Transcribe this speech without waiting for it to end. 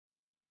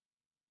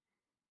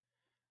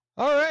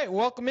All right,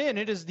 welcome in.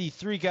 It is the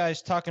Three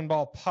Guys Talking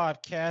Ball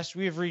podcast.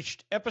 We have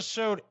reached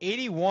episode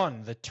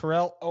 81, the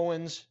Terrell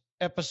Owens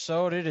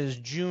episode. It is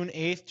June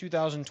 8th,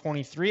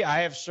 2023.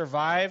 I have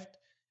survived,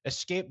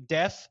 escaped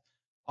death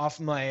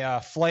off my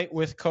flight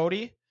with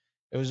Cody.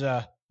 It was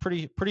a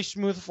pretty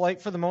smooth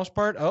flight for the most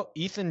part. Oh,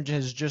 Ethan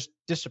has just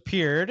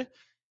disappeared,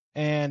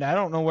 and I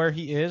don't know where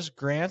he is.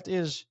 Grant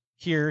is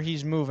here.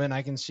 He's moving.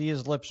 I can see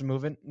his lips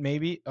moving.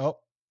 Maybe. Oh,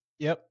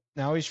 yep.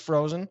 Now he's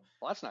frozen.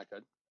 Well, that's not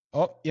good.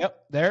 Oh,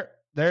 yep. There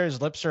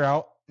his lips are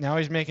out. Now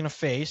he's making a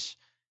face.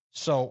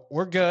 So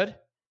we're good.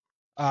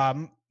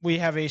 We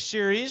have a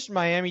series,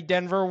 Miami,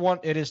 Denver.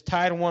 It is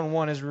tied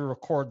 1-1 as we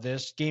record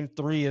this. Game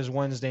 3 is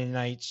Wednesday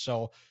night.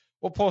 So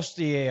we'll post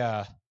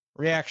the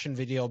reaction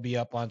video, be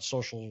up on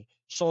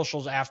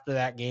socials after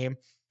that game.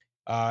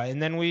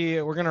 And then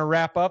we're going to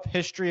wrap up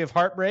History of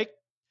Heartbreak,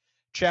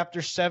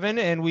 Chapter 7.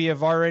 And we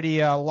have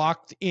already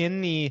locked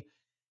in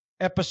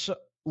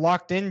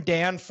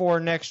Dan for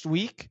next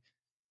week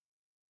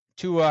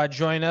to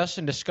join us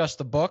and discuss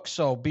the book,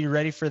 so be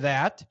ready for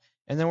that.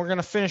 And then we're going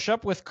to finish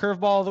up with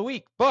Curveball of the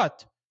Week.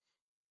 But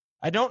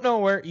I don't know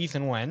where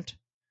Ethan went,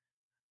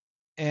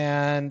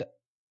 and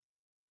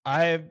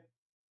I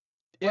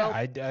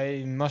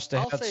must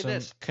have had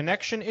some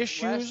connection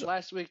issues.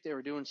 Last week they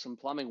were doing some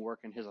plumbing work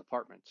in his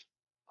apartment,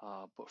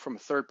 from a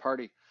third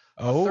party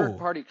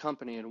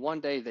company, and one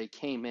day they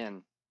came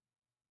in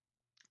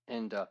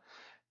and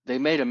they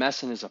made a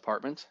mess in his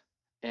apartment,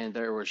 and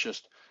there was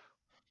just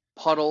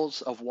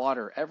puddles of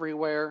water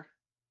everywhere,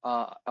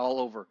 all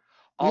over.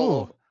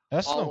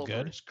 That's all no over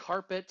good. His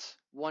carpet.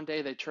 One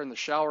day they turned the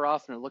shower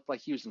off, and it looked like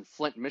he was in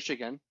Flint,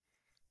 Michigan.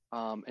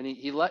 And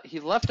he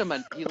left him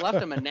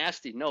a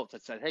nasty note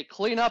that said, "Hey,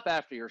 clean up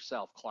after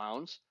yourself,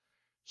 clowns."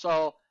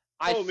 So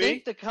I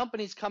think the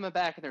company's coming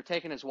back and they're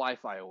taking his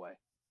Wi-Fi away.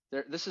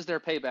 This is their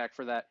payback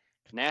for that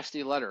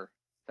nasty letter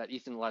that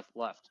Ethan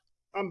left.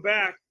 I'm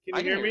back.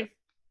 Can you hear me?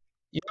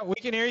 Yeah, we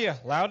can hear you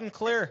loud and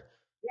clear.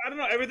 I don't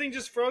know. Everything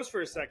just froze for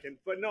a second,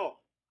 but no.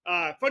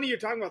 Funny you're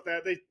talking about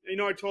that.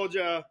 I told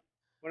you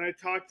when I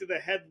talked to the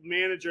head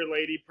manager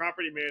lady,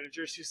 property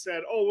manager, she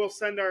said, "Oh, we'll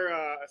send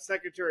our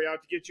secretary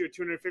out to get you a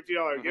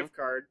 $250 gift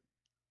card."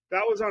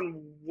 That was on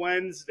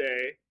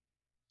Wednesday.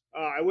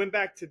 I went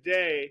back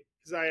today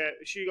because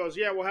she goes,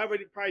 "Yeah, we'll have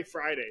it probably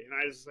Friday," and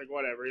I was like,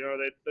 "Whatever."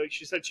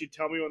 She said she'd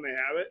tell me when they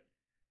have it.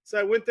 So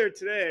I went there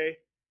today,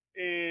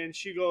 and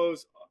she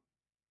goes,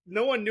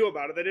 no one knew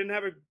about it. They didn't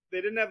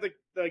have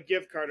the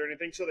gift card or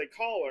anything. So they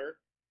call her,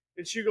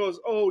 and she goes,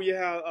 "Oh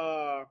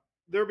yeah,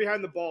 they're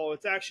behind the ball.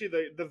 It's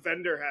actually the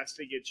vendor has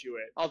to get you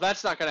it." Oh,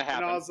 that's not going to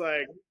happen.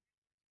 And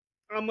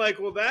I'm like,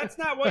 well, that's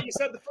not what you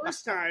said the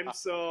first time.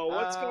 So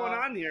what's going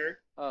on here?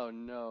 Oh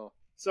no.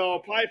 So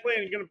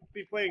probably going to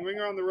be playing Ring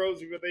Around the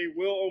Rosie, but they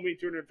will owe me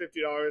 $250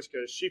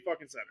 because she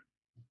fucking said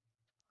it.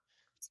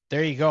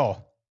 There you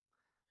go.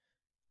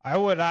 I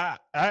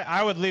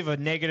would leave a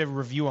negative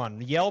review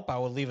on Yelp. I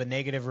would leave a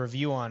negative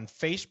review on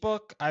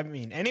Facebook. I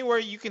mean, anywhere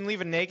you can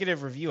leave a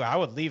negative review, I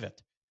would leave it.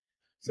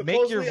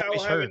 Supposedly, I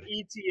will have an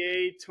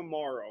ETA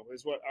tomorrow,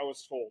 is what I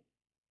was told.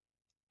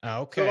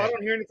 Okay. So if I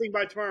don't hear anything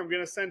by tomorrow, I'm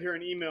going to send her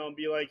an email and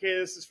be like, "Hey,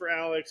 this is for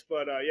Alex,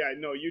 but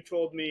no, you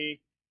told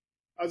me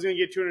I was going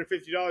to get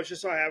 $250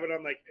 just so I have it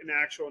on like an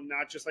actual,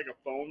 not just like a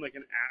phone, like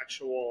an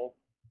actual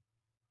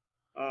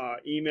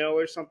email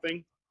or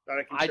something."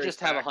 I just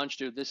have a hunch,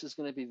 dude. This is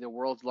going to be the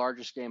world's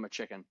largest game of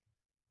chicken,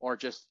 or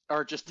just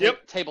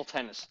table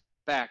tennis,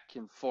 back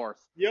and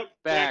forth. Yep,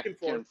 back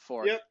and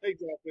forth. Yep,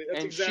 exactly.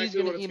 That's exactly she's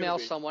going to email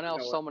someone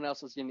else. Someone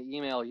else is going to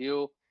email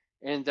you,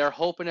 and they're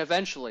hoping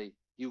eventually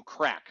you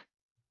crack.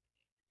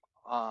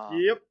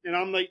 Yep, and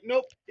I'm like,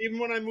 nope. Even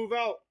when I move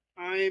out,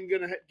 I am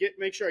gonna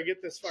make sure I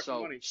get this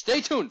fucking money. Stay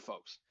tuned,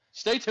 folks.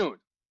 Stay tuned.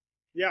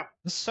 Yeah.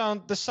 This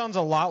sounds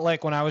a lot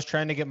like when I was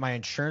trying to get my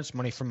insurance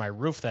money for my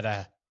roof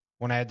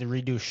when I had to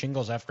redo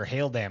shingles after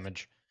hail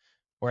damage,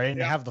 where I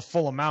didn't have the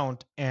full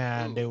amount,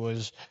 and it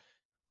was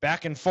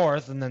back and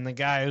forth. And then the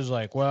guy was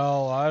like,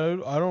 "Well, I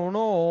don't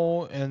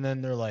know." And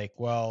then they're like,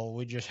 "Well,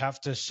 we just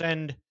have to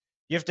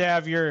you have to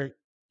have your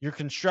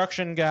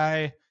construction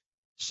guy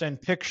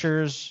send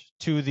pictures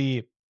to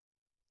the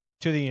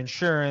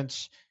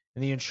insurance,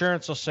 and the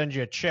insurance will send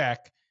you a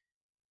check.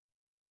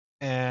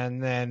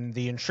 And then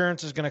the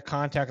insurance is going to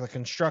contact the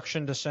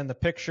construction to send the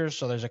pictures.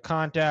 So there's a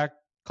contact,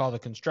 call the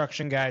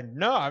construction guy.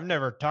 No, I've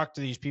never talked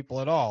to these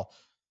people at all.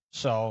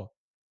 So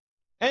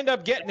end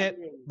up getting it,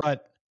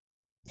 but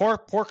poor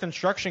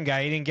construction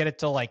guy, he didn't get it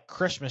till like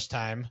Christmas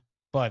time,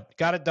 but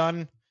got it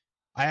done.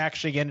 I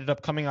actually ended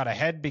up coming out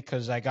ahead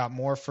because I got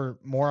more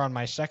on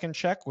my second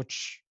check,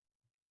 which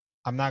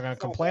I'm not going to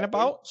complain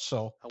about.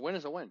 So a win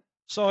is a win.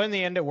 So in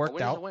the end, it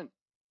worked out. A win.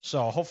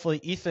 So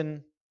hopefully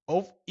Ethan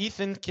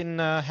can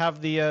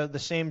have the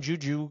same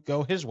juju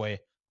go his way.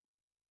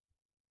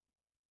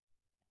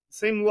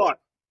 Same luck.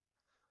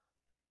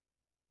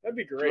 That'd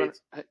be great.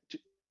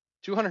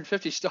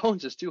 250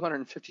 stones is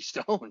 250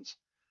 stones.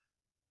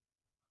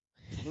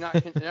 You're not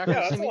going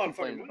to see me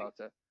complain about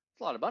that. It's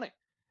a lot of money.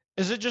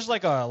 Is it just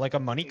like a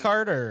money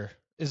card, or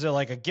is it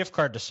like a gift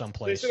card to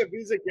someplace? They said a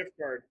Visa gift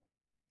card.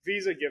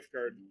 Visa gift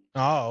card.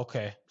 Oh,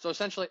 okay. So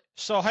essentially,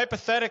 So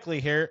hypothetically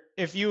here,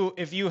 if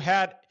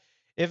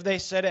they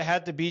said it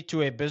had to be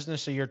to a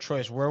business of your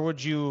choice, what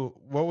would you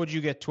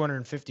get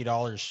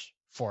 $250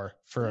 for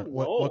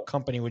what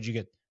company would you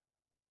get?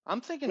 I'm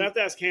I'll thinking have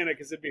to ask Hannah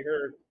because it'd be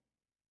her.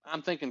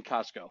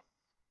 Costco.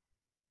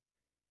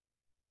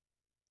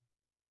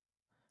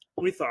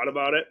 We thought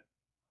about it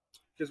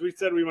because we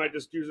said we might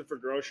just use it for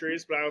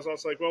groceries, but I was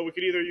also like, well, we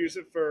could either use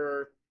it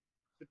for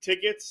the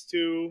tickets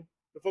to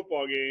the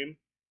football game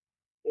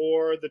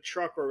or the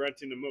truck we're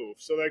renting to move.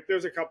 So like,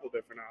 there's a couple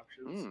different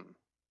options.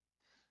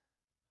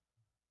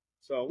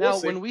 So now,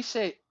 we'll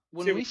see.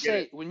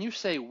 when you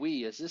say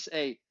we, is this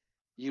a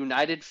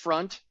united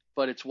front,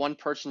 but it's one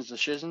person's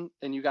decision,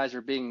 and you guys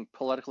are being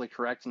politically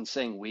correct in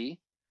saying we?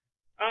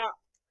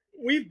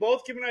 We've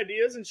both given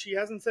ideas, and she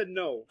hasn't said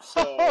no.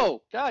 So.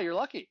 Oh, God, you're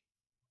lucky.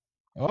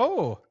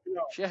 Oh,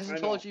 No, she hasn't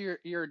told you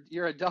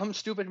you're a dumb,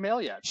 stupid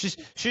male yet. She's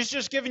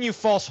just giving you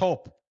false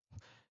hope.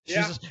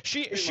 Yeah,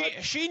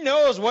 she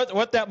knows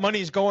what that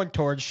money's going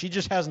towards. She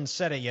just hasn't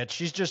said it yet.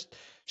 She's just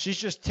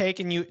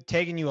taking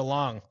you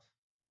along.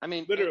 I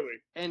mean, literally.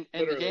 In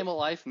the game of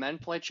life, men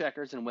play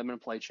checkers and women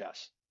play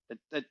chess.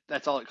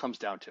 That's all it comes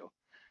down to.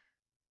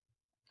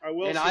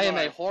 I am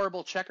a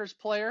horrible checkers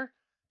player,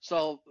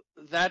 so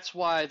that's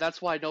why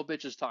no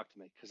bitches talk to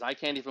me, because I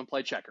can't even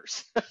play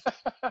checkers.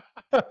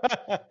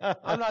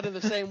 I'm not in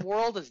the same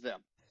world as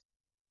them.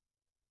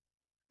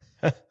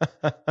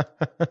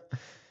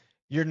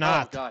 You're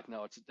not. Oh God,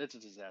 no! It's a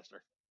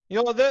disaster.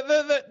 You know,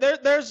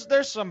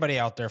 there's somebody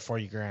out there for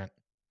you, Grant.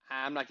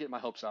 I'm not getting my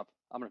hopes up.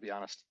 I'm gonna be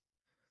honest.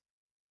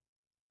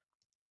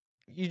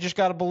 You just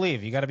got to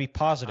believe. You got to be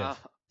positive.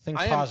 Think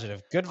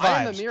positive. Good vibes.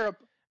 I am a mirror of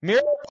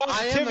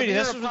positivity.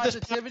 This is what this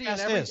positivity in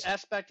every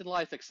aspect in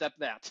life except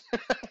that.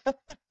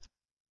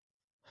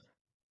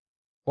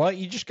 Well,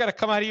 you just got to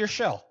come out of your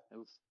shell.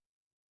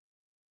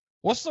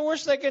 What's the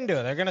worst they can do?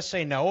 They're gonna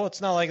say no.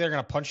 It's not like they're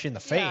gonna punch you in the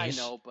face.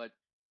 Yeah, I know, but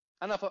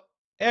enough.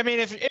 I mean,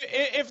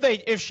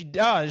 if she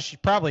does, she's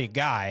probably a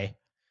guy.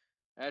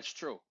 That's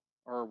true,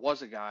 or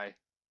was a guy.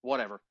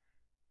 Whatever.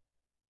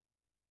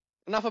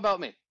 Enough about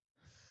me.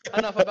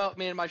 Enough about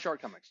me and my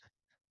shortcomings.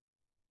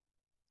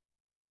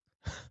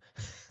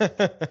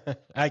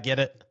 I get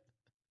it.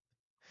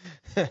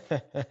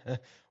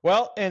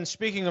 Well, and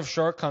speaking of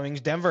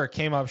shortcomings, Denver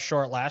came up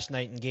short last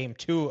night in Game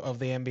 2 of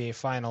the NBA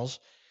Finals.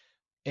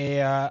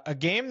 A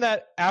game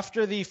that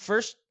after the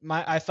first,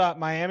 I thought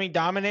Miami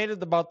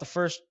dominated about the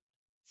first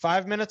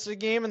 5 minutes of the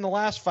game and the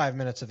last 5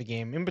 minutes of the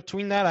game. In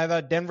between that, I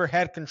thought Denver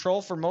had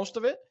control for most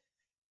of it.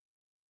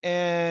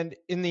 And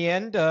in the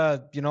end,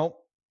 the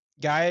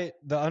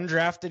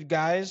undrafted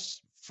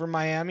guys for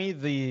Miami,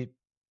 the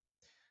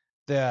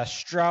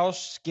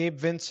Strauss, Gabe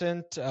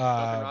Vincent,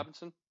 Duncan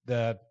Robinson,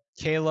 the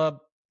Caleb,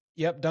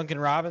 Duncan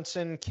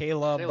Robinson,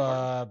 Caleb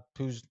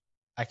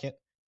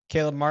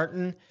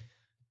Martin.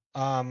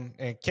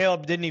 And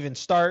Caleb didn't even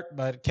start,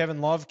 but Kevin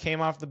Love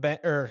came off the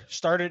bench or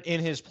started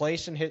in his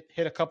place and hit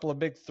a couple of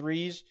big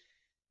threes.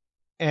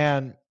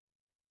 And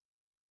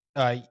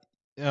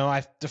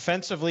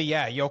defensively,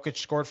 Jokic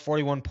scored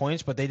 41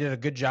 points, but they did a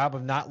good job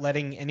of not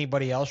letting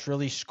anybody else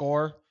really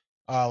score.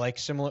 Like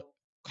similar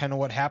kind of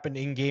what happened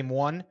in Game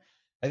 1.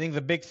 I think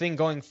the big thing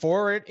going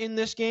forward in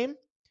this game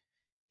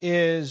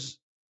is,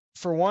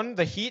 for one,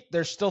 the Heat.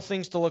 There's still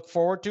things to look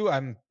forward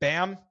to.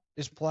 Bam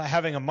is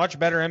having a much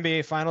better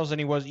NBA Finals than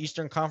he was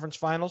Eastern Conference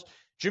Finals.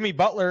 Jimmy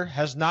Butler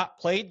has not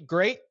played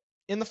great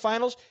in the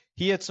Finals.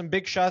 He had some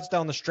big shots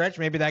down the stretch.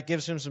 Maybe that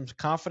gives him some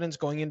confidence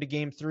going into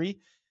Game 3.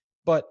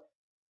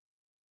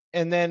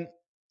 And then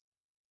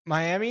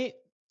Miami,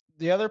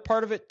 the other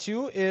part of it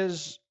too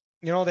is,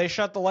 they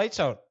shut the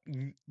lights out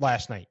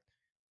last night.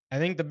 I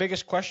think the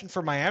biggest question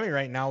for Miami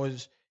right now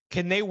is,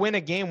 can they win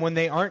a game when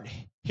they aren't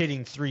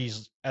hitting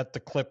threes at the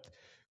clip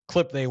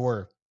they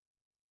were?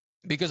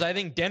 Because I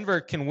think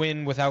Denver can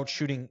win without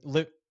shooting,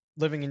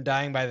 living and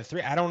dying by the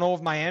three. I don't know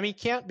if Miami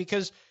can't,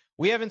 because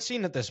we haven't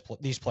seen it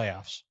these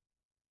playoffs.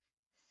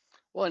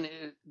 Well, and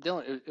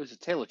Dylan, it was a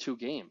tale of two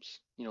games.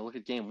 Look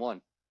at Game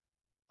 1.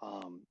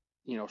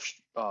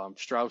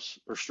 Strauss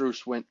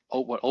went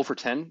 0 for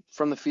 10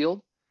 from the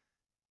field.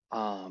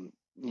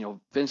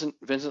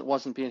 Vincent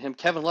wasn't being him.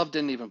 Kevin Love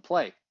didn't even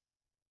play.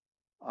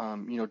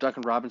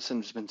 Duncan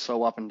Robinson's been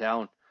so up and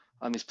down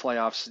on these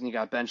playoffs, and he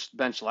got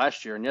benched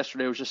last year. And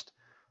yesterday was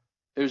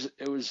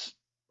it was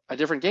a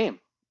different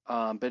game.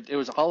 But it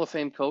was a Hall of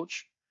Fame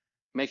coach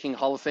making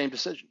Hall of Fame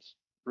decisions,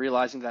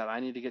 realizing that I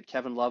need to get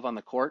Kevin Love on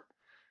the court.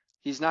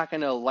 He's not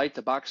going to light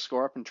the box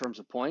score up in terms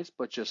of points,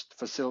 but just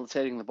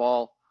facilitating the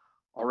ball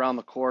around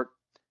the court,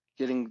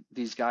 getting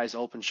these guys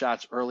open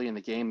shots early in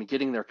the game and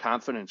getting their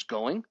confidence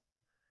going,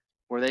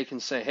 where they can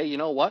say, hey, you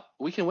know what?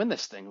 We can win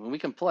this thing and we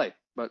can play.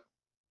 But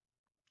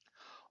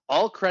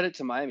all credit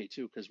to Miami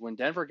too, because when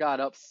Denver got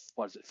up,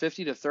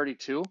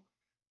 50-32,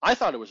 I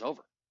thought it was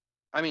over.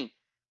 I mean,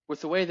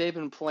 with the way they've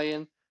been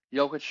playing,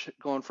 Jokic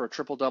going for a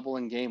triple-double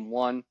in Game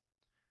 1,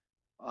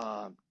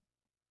 and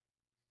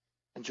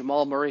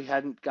Jamal Murray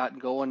hadn't gotten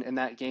going in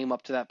that game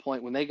up to that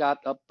point. When they got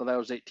up, but that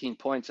was 18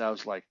 points, I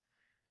was like,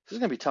 this is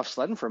going to be tough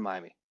sledding for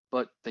Miami.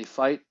 But they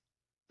fight,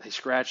 they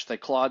scratch, they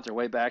clawed their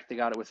way back. They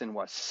got it within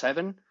what,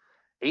 7,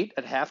 8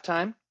 at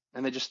halftime,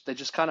 and they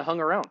just kind of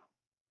hung around.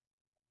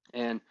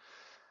 And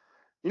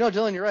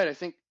Dylan, you're right. I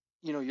think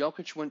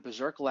Jokic went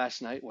berserk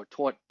last night. What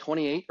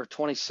 28 or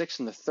 26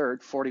 in the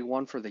third,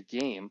 41 for the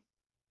game,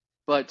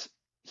 but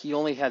he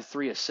only had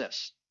 3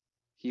 assists.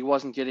 He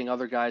wasn't getting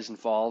other guys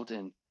involved,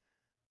 and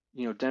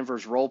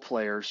Denver's role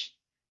players,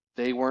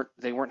 they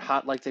weren't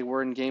hot like they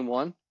were in game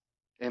 1,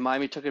 and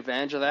Miami took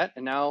advantage of that.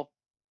 And now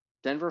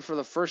Denver, for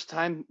the first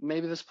time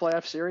maybe this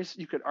playoff series,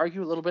 you could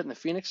argue a little bit in the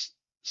Phoenix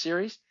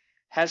series,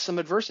 has some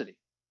adversity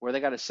where they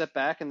got to sit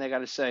back and they got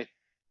to say,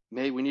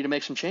 maybe we need to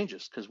make some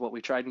changes because what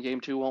we tried in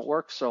game 2 won't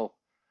work. So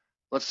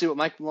let's see what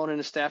Mike Malone and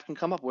his staff can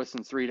come up with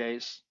in 3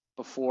 days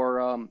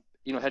before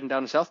heading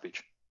down to South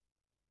Beach.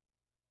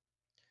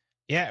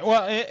 Yeah,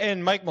 well,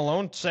 and Mike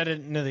Malone said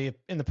it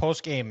in the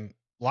post game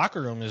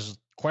locker room, is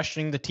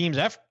questioning the team's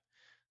effort.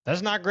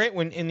 That's not great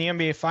when in the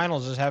NBA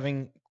Finals is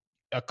having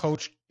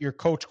your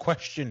coach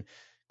question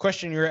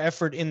your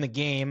effort in the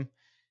game.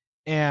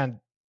 And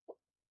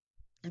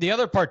the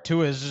other part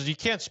too is you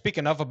can't speak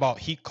enough about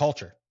Heat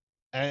culture.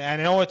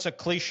 And I know it's a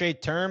cliche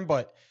term,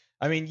 but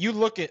I mean, you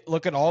look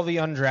at all the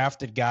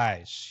undrafted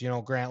guys.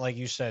 Grant, like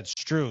you said,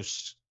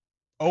 Strus,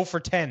 0 for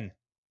 10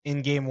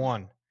 in game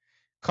 1,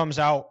 comes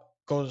out,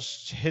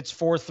 hits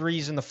 4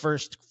 threes in the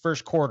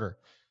first quarter.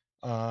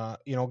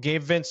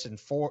 Gabe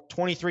Vincent,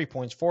 23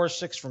 points, 4 or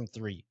 6 from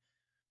 3.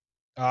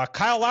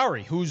 Kyle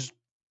Lowry, who's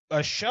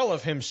a shell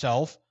of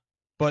himself,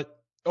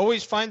 but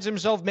always finds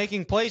himself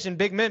making plays in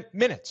big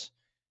minutes.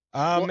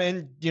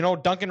 And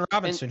Duncan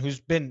Robinson, who's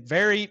been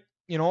very,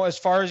 as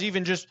far as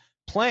even just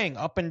playing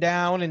up and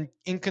down and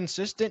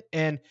inconsistent.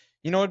 And,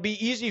 it'd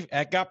be easy.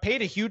 Got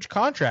paid a huge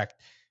contract.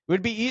 It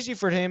would be easy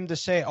for him to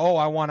say, oh,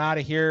 I want out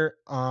of here.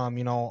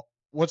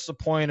 What's the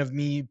point of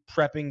me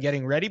prepping,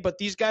 getting ready? But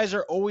these guys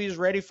are always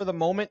ready for the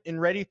moment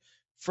and ready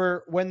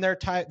for when their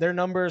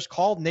number is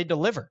called, and they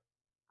deliver.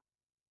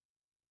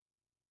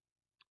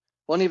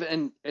 Well, and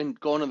even and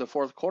going to the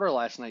fourth quarter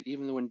last night,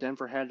 even when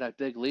Denver had that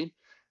big lead,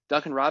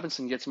 Duncan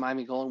Robinson gets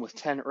Miami going with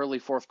 10 early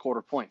fourth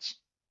quarter points.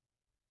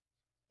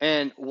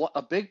 And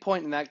a big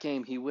point in that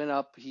game, he went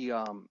up, he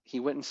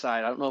went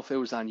inside. I don't know if it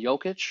was on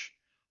Jokic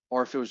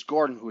or if it was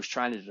Gordon who was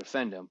trying to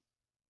defend him.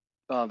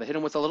 They hit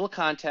him with a little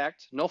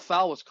contact. No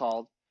foul was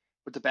called,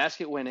 but the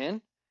basket went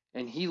in,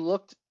 and he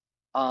looked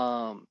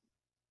towards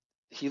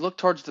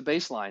the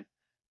baseline,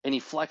 and he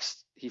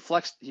flexed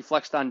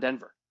on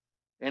Denver.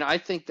 And I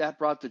think that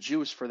brought the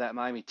juice for that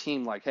Miami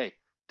team. Like, hey,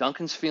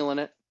 Duncan's feeling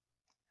it.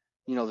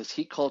 This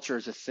Heat culture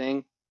is a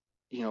thing.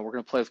 We're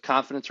going to play with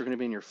confidence. We're going to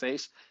be in your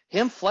face.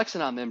 Him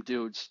flexing on them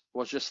dudes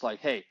was just like,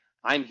 hey,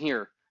 I'm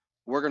here.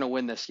 We're going to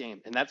win this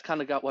game. And that's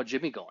kind of got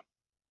Jimmy going.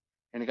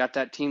 And it got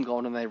that team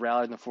going, and they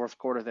rallied in the fourth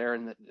quarter there.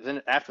 And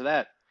then after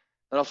that,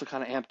 that also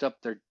kind of amped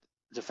up their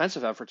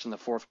defensive efforts in the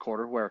fourth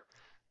quarter where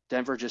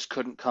Denver just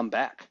couldn't come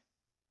back.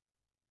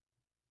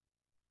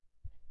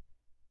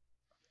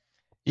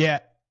 Yeah.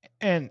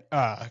 And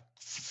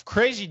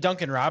crazy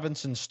Duncan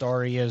Robinson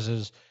story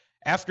is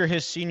after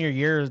his senior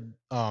year,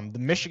 the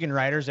Michigan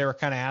writers, they were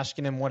kind of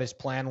asking him what his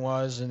plan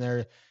was,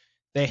 and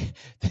it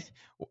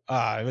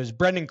was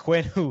Brendan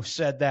Quinn who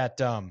said that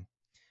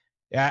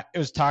it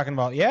was talking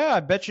about,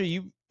 I bet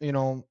you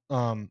talked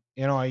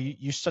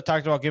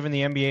about giving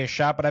the NBA a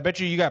shot, but I bet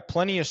you got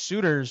plenty of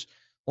suitors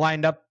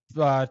lined up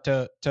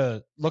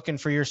to looking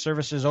for your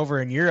services over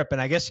in Europe.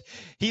 And I guess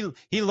he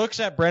looks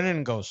at Brendan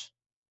and goes,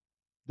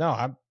 no,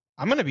 I'm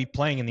going to be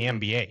playing in the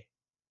NBA.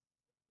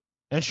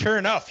 And sure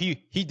enough, he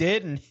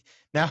did, and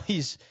now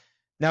he's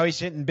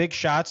hitting big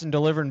shots and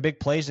delivering big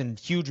plays and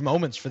huge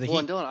moments for the Heat.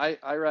 And Dylan,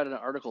 I read an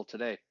article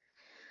today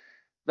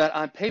that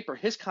on paper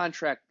his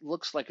contract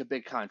looks like a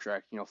big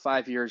contract,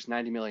 5 years,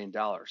 $90 million.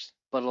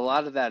 But a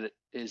lot of that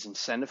is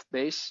incentive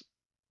based,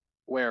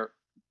 where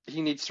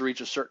he needs to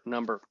reach a certain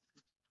number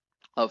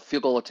of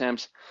field goal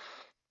attempts,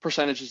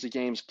 percentages of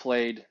games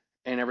played,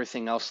 and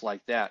everything else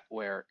like that,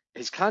 where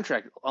his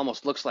contract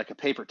almost looks like a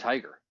paper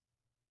tiger.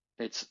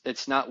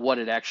 It's not what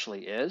it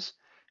actually is.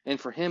 And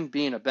for him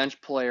being a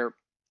bench player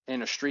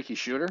and a streaky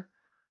shooter,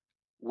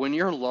 when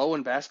you're low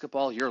in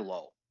basketball, you're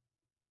low.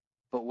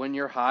 But when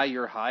you're high,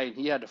 you're high. And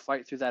he had to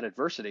fight through that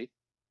adversity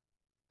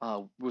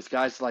with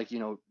guys like,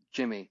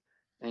 Jimmy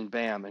and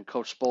Bam and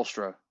Coach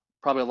Spoelstra,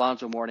 probably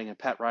Alonzo Mourning and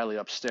Pat Riley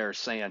upstairs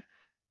saying,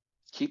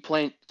 keep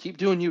playing, keep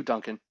doing you,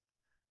 Duncan.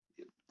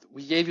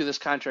 We gave you this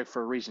contract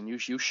for a reason.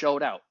 You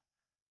showed out.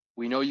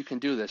 We know you can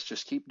do this.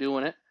 Just keep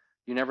doing it.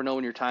 You never know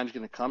when your time's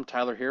going to come.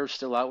 Tyler Hero is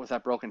still out with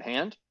that broken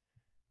hand.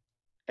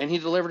 And he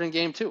delivered in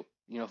game 2.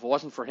 If it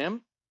wasn't for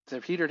him, the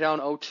Heat are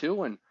down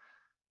 0-2, and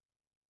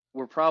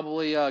we're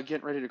probably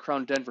getting ready to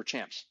crown Denver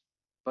champs.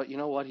 But you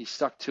know what? He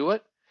stuck to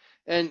it.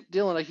 And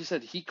Dylan, like you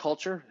said, Heat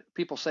culture,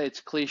 people say it's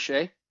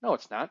cliche. No,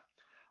 it's not.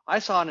 I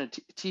saw in a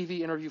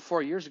TV interview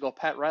 4 years ago,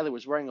 Pat Riley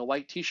was wearing a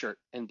white T-shirt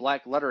in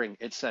black lettering.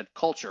 It said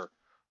culture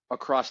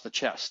across the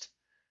chest.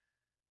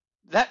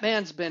 That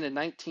man's been in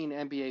 19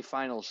 NBA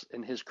finals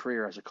in his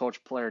career as a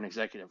coach, player, and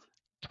executive.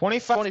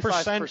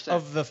 25%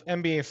 of the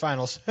NBA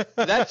Finals.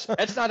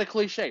 That's not a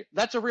cliche.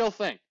 That's a real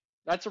thing.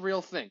 That's a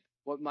real thing.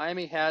 What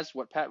Miami has,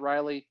 what Pat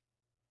Riley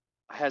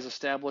has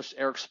established,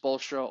 Eric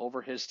Spoelstra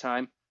over his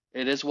time,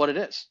 it is what it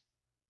is.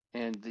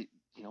 And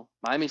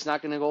Miami's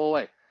not going to go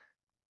away.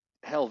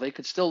 Hell, they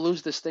could still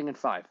lose this thing in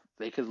 5.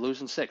 They could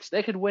lose in 6.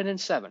 They could win in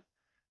 7.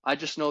 I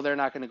just know they're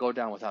not going to go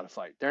down without a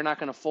fight. They're not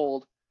going to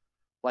fold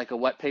like a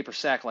wet paper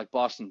sack like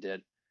Boston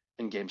did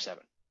in Game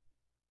 7.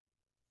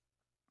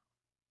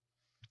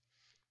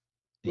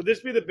 Would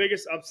this be the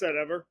biggest upset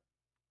ever?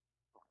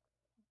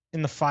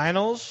 In the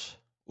finals?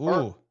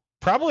 Ooh,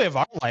 probably of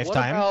our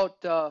lifetime. What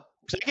about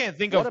I can't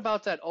think what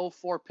about that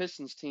 04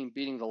 Pistons team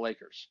beating the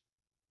Lakers?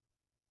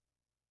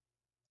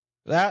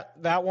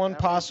 That one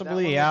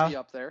possibly, that yeah. Would be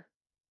up there.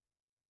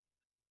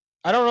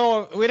 I don't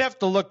know. We'd have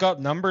to look up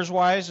numbers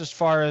wise as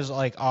far as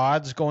like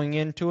odds going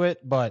into it,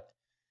 but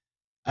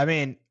I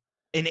mean,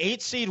 an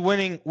 8 seed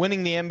winning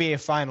the NBA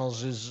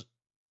Finals is,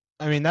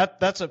 I mean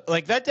that's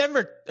that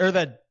Denver or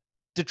that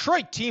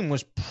Detroit team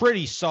was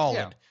pretty solid.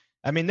 Yeah.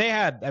 I mean they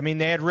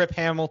had Rip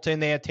Hamilton,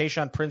 they had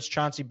Tayshaun Prince,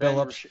 Chauncey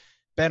Billups,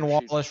 Ben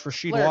Wallace,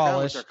 Rasheed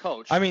Wallace. Their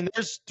coach. I mean,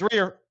 there's 3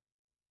 or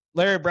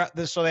Larry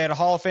Brown. So they had a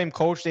Hall of Fame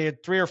coach. They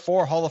had 3 or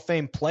 4 Hall of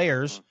Fame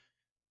players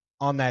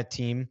on that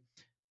team.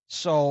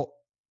 So.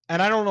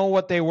 And I don't know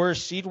what they were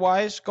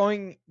seed-wise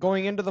going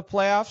into the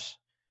playoffs.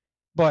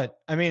 But,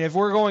 I mean, if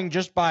we're going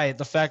just by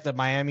the fact that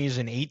Miami is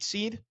an 8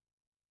 seed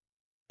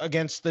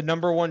against the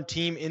number 1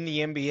 team in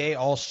the NBA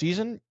all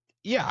season,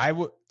 yeah, I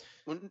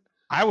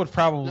would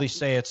probably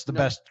say it's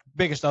the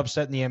biggest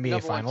upset in the NBA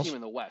number Finals. 1 team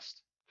in the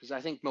West. Because I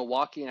think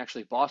Milwaukee and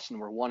actually Boston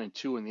were 1 and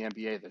 2 in the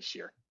NBA this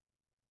year.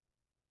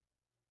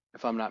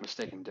 If I'm not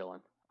mistaken, Dylan.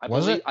 I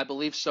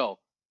believe so.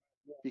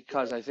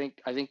 Because I think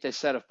they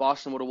said if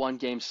Boston would have won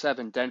Game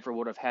 7, Denver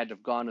would have had to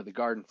have gone to the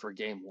Garden for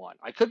Game 1.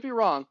 I could be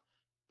wrong,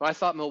 but I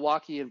thought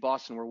Milwaukee and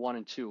Boston were 1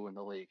 and 2 in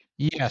the league.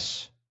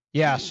 Yes,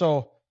 yeah.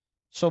 So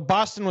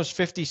Boston was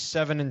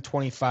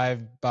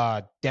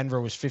 57-25. Denver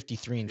was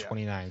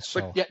 53-29. So,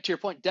 but yeah, to your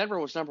point, Denver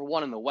was number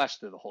 1 in the West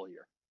through the whole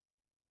year.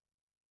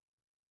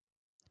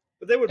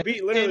 But they would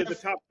beat literally the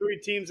top 3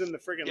 teams in the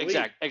friggin' league.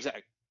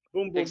 Exactly.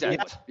 Boom, boom, exactly.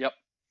 boom. Yep.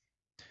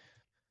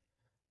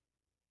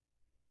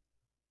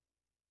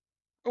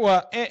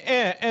 Well,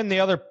 and the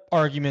other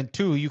argument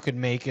too you could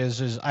make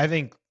is I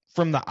think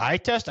from the eye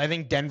test, I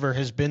think Denver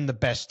has been the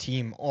best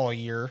team all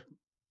year.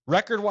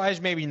 Record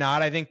wise, maybe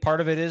not. I think part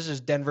of it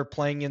is Denver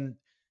playing in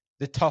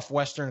the tough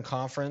Western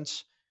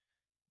Conference,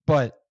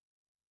 but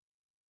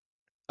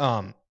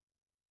and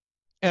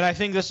I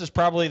think this is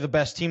probably the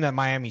best team that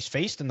Miami's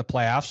faced in the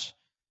playoffs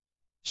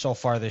so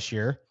far this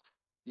year.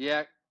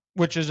 Yeah,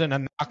 which isn't a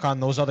knock on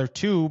those other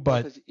 2,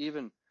 but because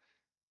even.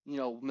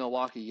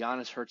 Milwaukee,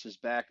 Giannis hurts his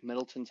back.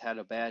 Middleton's had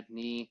a bad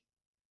knee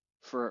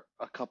for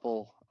a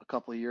couple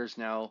of years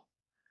now.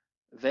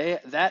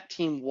 That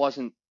team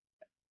wasn't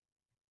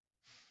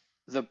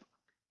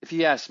if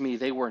you ask me,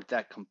 they weren't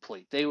that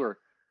complete. They were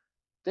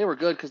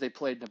good because they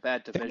played in a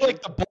bad division.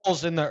 Like the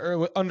Bulls in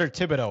the under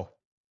Thibodeau,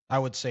 I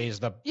would say is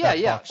the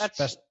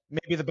best,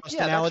 maybe the best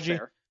analogy.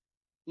 That's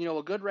fair.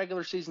 A good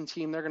regular season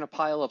team, they're going to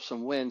pile up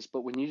some wins,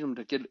 but we need them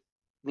to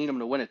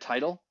win a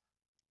title.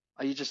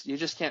 You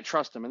just can't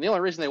trust them. And the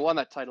only reason they won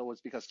that title was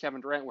because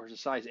Kevin Durant wears a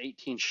size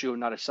 18 shoe and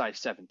not a size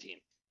 17.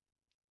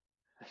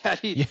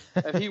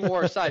 If he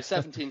wore a size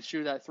 17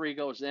 shoe, that 3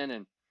 goes in.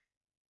 And,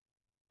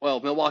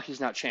 well, Milwaukee's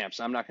not champs.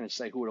 I'm not going to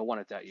say who would have won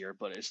it that year,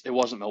 but it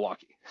wasn't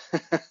Milwaukee.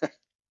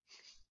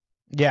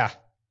 Yeah.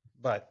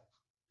 But,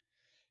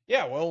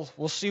 yeah, we'll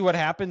see what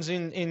happens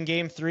in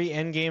Game 3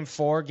 and Game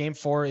 4. Game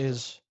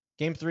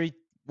 3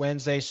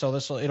 Wednesday, so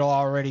it'll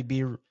already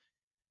be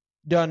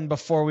done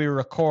before we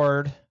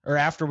record or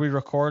after we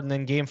record, and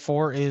then Game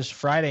 4 is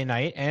Friday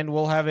night, and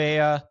we'll have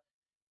a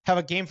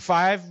Game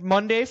 5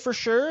 Monday for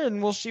sure,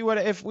 and we'll see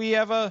if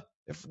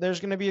there's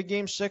going to be a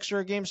Game 6 or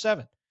a Game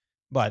 7.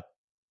 But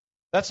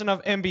that's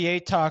enough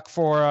NBA talk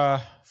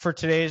for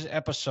today's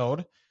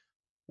episode.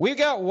 We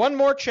got one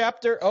more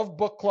chapter of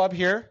book club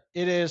here.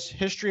 It is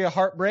History of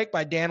Heartbreak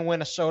by Dan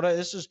Winnesota.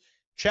 This is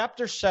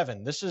chapter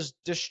 7. This is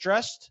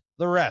Distressed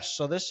the Rest.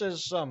 So this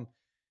is some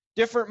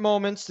different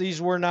moments.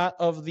 These were not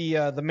of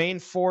the main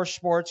 4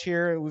 sports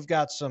here. We've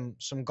got some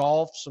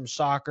golf, some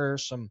soccer,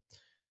 some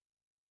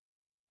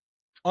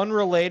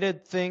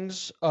unrelated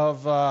things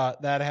of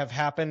that have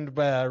happened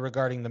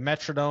regarding the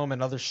Metrodome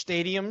and other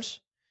stadiums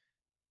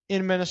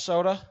in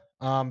Minnesota.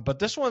 But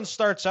this one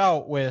starts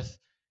out with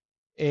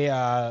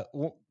the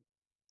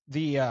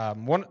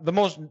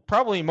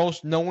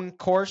most known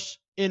course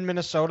in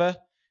Minnesota,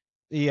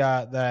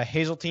 the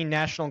Hazeltine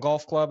National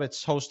Golf Club.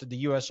 It's hosted the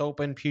U.S.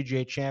 Open,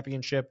 PGA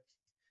Championship.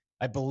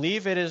 I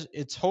believe it is.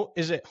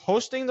 Is it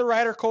hosting the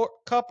Ryder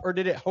Cup, or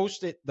did it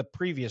host it the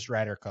previous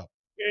Ryder Cup?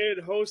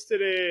 It hosted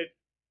it.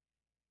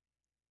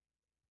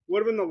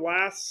 Would have been the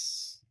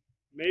last,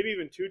 maybe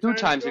even two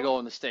times ago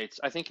in the States.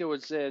 I think it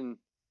was in.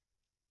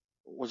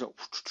 Was it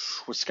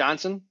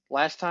Wisconsin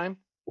last time?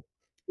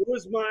 It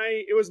was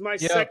my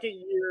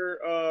second year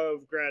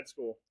of grad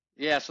school.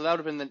 Yeah, so that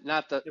would have been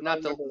not the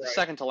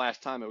second to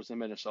last time. It was in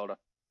Minnesota.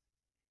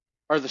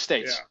 or the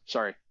states. Yeah.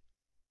 Sorry,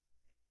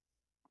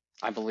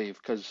 I believe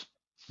because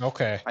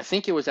Okay. I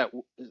think it was at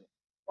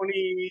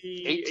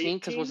 2018.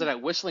 because was it at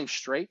Whistling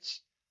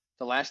Straits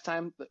the last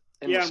time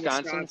in Yeah, in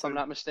Wisconsin, if I'm Wisconsin.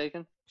 not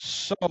mistaken?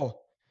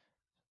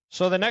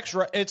 So the next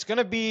it's going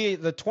to be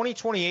the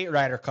 2028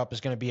 Ryder Cup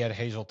is going to be at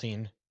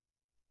Hazeltine.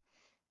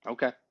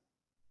 Okay.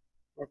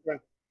 Okay.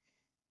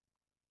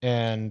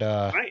 And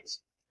Nice.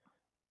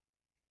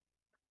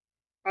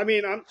 I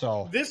mean,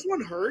 So- this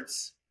one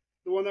hurts,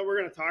 the one that we're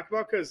going to talk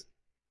about, because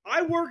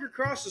I work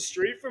across the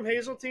street from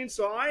Hazeltine,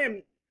 so I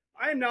am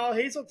now a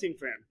Hazeltine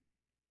fan.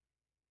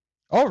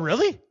 Oh,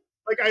 really?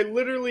 Like, I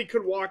literally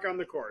could walk on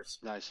the course.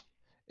 Nice.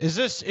 Is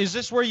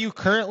this where you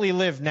currently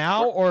live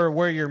now, or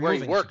where you're Where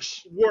moving? he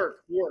works.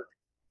 Work.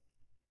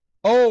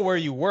 Oh, where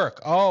you work.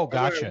 Oh,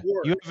 gotcha.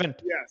 Work. You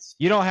haven't. Yes.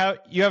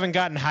 You haven't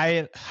gotten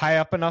high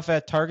up enough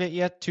at Target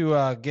yet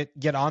to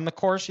get on the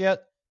course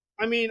yet.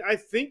 I mean, I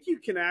think you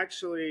can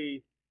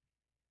actually.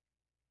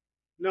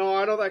 No,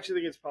 I don't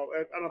actually think it's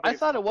public. I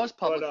thought it was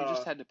public. but, You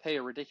just had to pay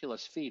a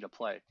ridiculous fee to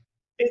play.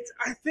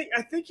 I think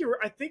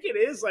it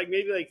is like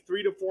maybe like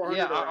 300 to 400.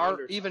 Yeah,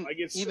 or even like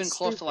it's even just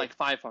close to stupid. like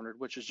 500,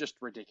 which is just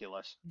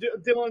ridiculous.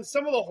 Dylan,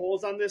 some of the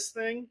holes on this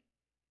thing,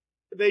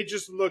 they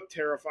just look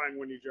terrifying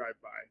when you drive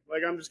by.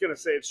 Like, I'm just gonna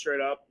say it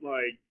straight up.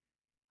 Like,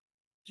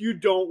 you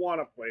don't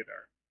want to play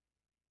there.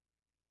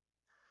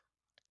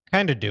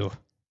 Kind of do.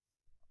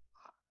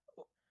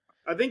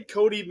 I think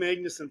Cody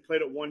Magnuson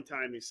played it one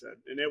time, he said,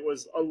 and it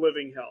was a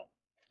living hell.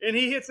 And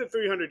he hits it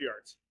 300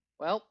 yards.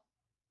 Well,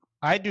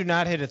 I do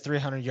not hit it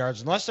 300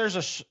 yards unless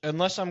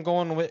I'm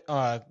going with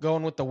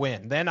the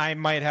wind. Then I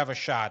might have a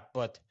shot,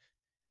 but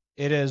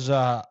it is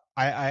I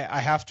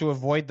have to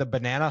avoid the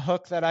banana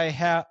hook that I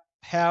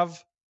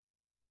have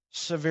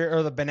severe,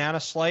 or the banana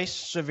slice,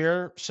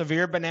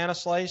 severe banana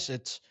slice.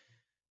 It's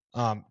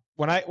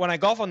when I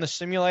golf on the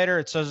simulator,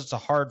 it says it's a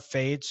hard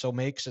fade, so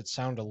makes it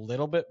sound a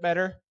little bit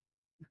better.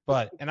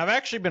 And I've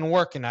actually been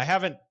working. I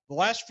haven't the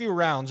last few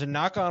rounds, and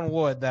knock on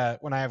wood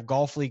that when I have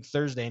golf league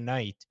Thursday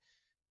night,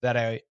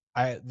 that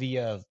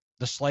the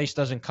slice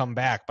doesn't come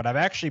back. But I've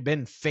actually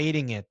been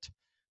fading it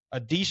a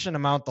decent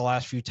amount the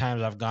last few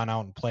times I've gone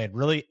out and played,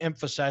 really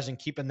emphasizing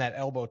keeping that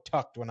elbow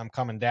tucked when I'm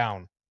coming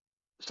down.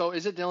 so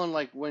is it, Dylan,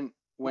 like when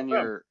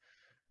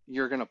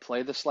you're gonna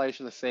play the slice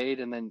or the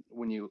fade, and then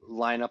when you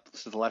line up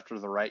to the left or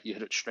the right, you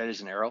hit it straight as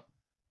an arrow?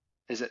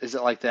 Is it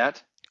like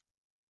that?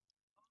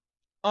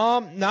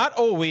 Not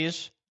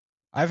always.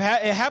 It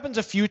happens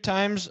a few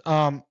times.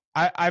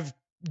 I've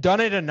done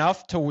it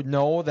enough to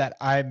know that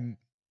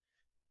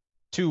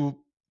to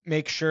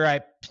make sure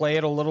I play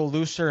it a little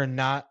looser and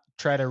not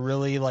try to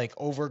really like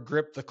over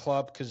grip the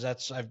club, because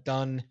I've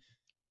done,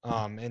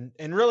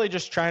 and really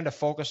just trying to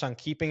focus on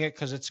keeping it,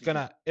 because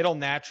it'll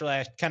naturally,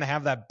 I kind of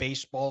have that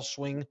baseball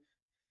swing.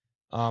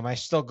 I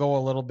still go a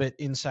little bit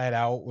inside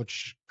out,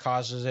 which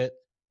causes it,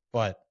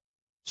 but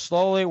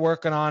slowly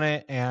working on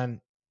it. And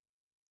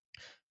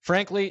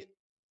frankly,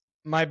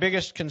 my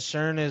biggest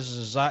concern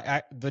is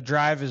the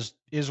drive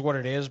is what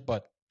it is,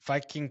 but if I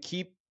can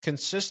keep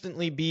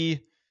consistently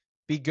be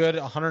good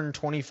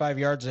 125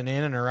 yards and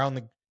in and around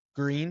the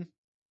green,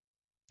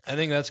 I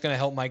think that's going to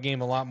help my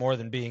game a lot more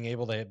than being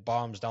able to hit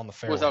bombs down the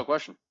fairway. Without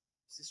question.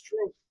 This is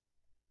true.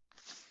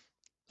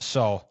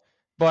 So,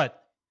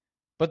 but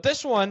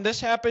this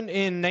happened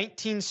in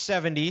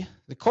 1970.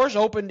 The course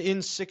opened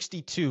in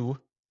 62,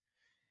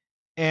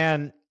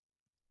 and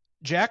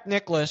Jack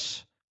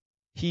Nicklaus,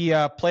 he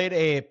played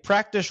a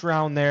practice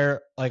round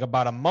there like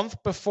about a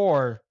month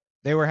before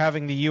they were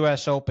having the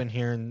U.S. Open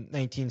here in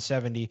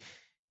 1970.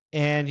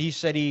 And he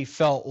said he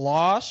felt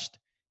lost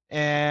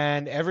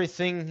and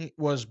everything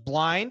was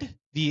blind.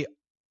 The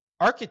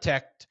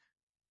architect,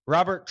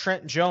 Robert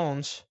Trent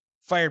Jones,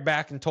 fired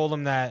back and told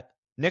him that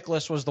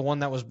Nicklaus was the one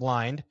that was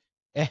blind.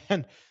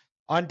 And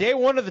on day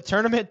one of the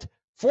tournament,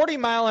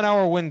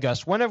 40-mile-an-hour wind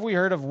gusts. When have we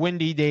heard of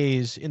windy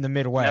days in the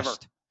Midwest? Never.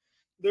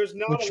 There's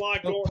not a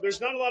lot going.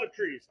 There's not a lot of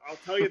trees. I'll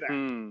tell you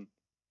that.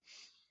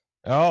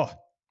 Oh,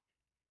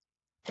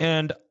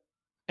 and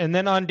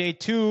then on day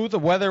two, the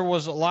weather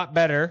was a lot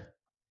better,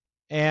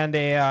 and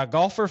a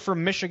golfer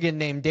from Michigan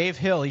named Dave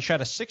Hill, he shot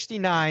a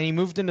 69. He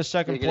moved into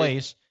second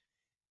place,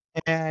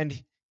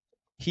 and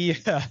he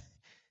had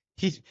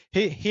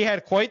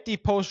quite the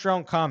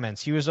post-round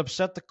comments. He was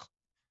upset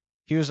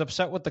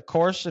with the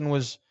course and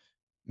was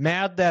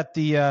mad that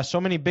the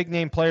so many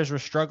big-name players were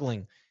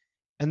struggling.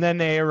 And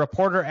then a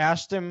reporter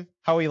asked him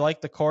how he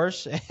liked the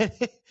course. And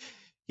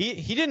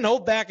he didn't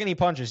hold back any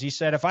punches. He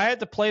said, if I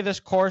had to play this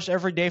course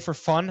every day for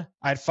fun,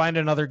 I'd find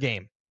another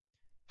game.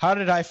 How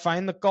did I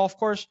find the golf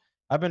course?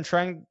 I've been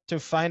trying to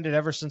find it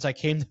ever since I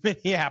came to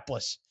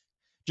Minneapolis.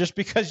 Just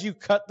because you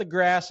cut the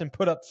grass and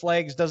put up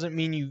flags doesn't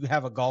mean you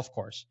have a golf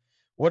course.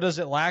 What does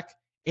it lack?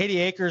 80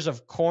 acres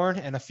of corn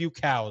and a few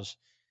cows.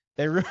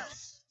 They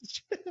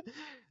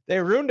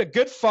ruined a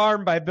good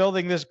farm by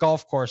building this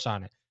golf course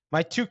on it.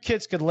 My two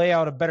kids could lay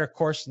out a better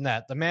course than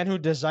that. The man who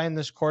designed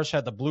this course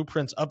had the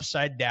blueprints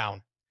upside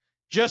down,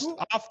 just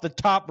off the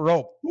top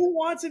rope. Who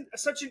wants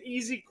such an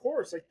easy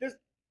course like this?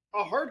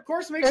 A hard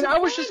course makes and it I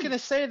was fun. just going to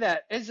say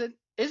that. Isn't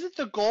isn't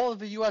the goal of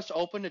the U.S.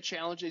 Open to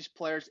challenge these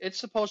players? It's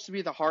supposed to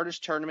be the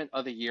hardest tournament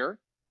of the year.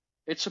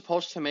 It's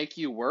supposed to make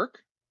you work.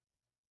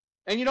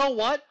 And you know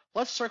what?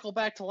 Let's circle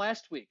back to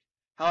last week.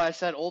 How I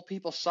said old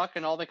people suck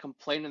and all they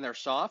complain and they're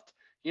soft.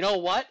 You know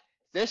what?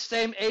 This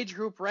same age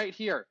group right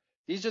here,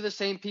 these are the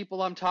same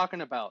people I'm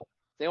talking about.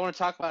 They want to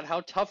talk about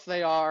how tough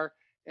they are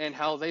and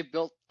how they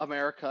built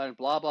America and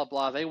blah, blah,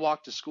 blah. They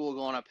walked to school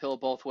going uphill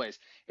both ways.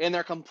 And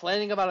they're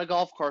complaining about a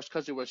golf course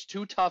because it was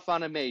too tough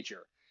on a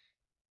major.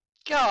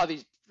 God,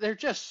 they're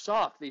just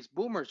soft. These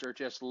boomers are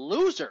just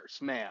losers,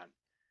 man.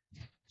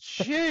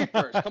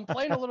 Jeepers.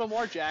 Complain a little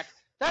more, Jack.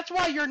 That's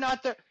why you're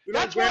not the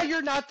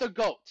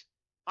GOAT.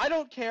 I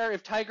don't care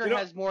if Tiger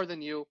has more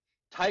than you.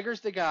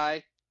 Tiger's the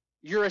guy.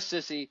 You're a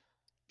sissy.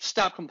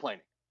 Stop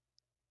complaining.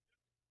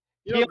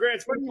 Grant,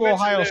 it's funny you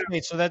Ohio mentioned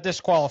State, so that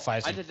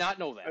disqualifies him. I did not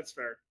know that. That's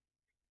fair.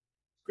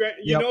 Grant,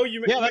 that's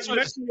you what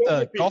mentioned the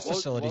older the golf people.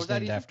 facility's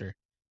named after.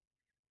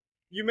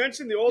 You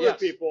mentioned the older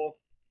people.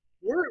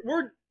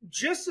 We're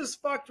just as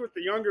fucked with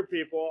the younger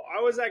people.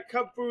 I was at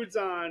Cub Foods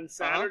on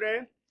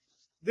Saturday.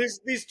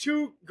 These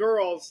two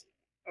girls,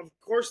 of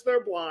course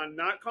they're blonde.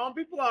 Not calling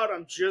people out.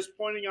 I'm just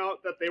pointing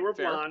out that they were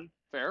blonde.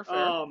 Fair.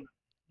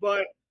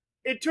 But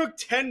it took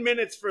 10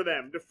 minutes for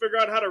them to figure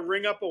out how to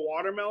ring up a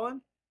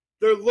watermelon.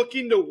 They're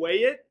looking to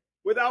weigh it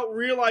without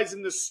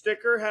realizing the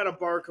sticker had a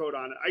barcode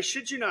on it. I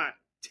shit you not.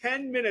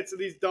 10 minutes of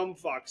these dumb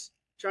fucks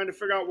trying to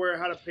figure out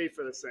how to pay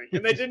for this thing.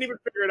 And they didn't even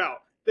figure it out.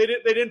 They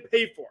didn't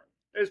pay for it.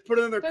 They just put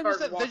it in their cart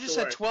and walked away. They just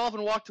said 12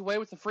 and walked away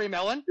with the free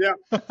melon? Yeah.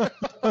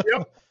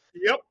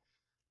 Yep.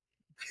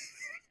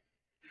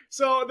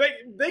 So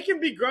they can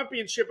be grumpy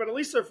and shit, but at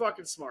least they're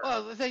fucking smart.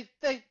 Well,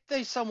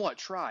 they somewhat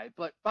try,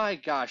 but my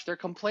gosh, they're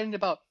complaining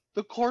about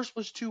the course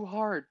was too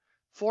hard.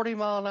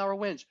 40-mile-an-hour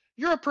winds.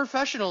 You're a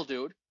professional,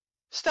 dude.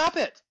 Stop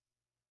it.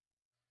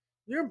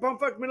 You're in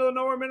bumfuck middle of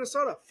nowhere,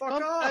 Minnesota. Fuck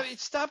off. I mean,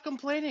 stop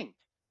complaining.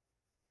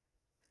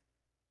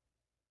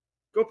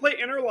 Go play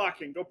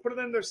interlocking. Go put it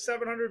in their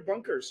 700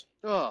 bunkers.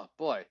 Oh,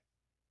 boy.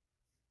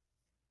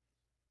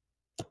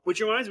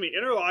 Which reminds me,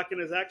 Interlaken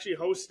is actually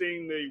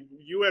hosting the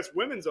U.S.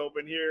 Women's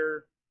Open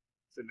here.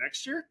 Is it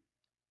next year?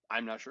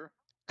 I'm not sure.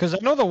 Because I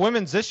know the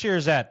women's this year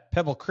is at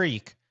Pebble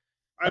Creek.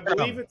 I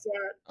believe it's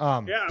at.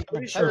 I'm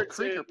pretty sure Pebble it's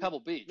Creek or Pebble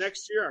Beach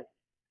next year.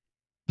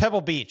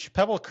 Pebble Beach.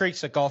 Pebble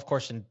Creek's a golf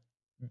course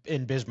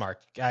in Bismarck.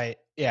 I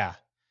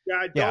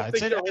don't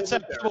think it's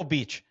at Pebble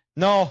Beach.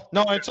 No,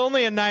 it's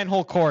only a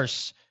 9-hole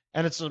course,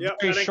 and it's a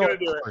very short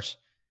course.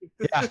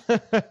 Yeah.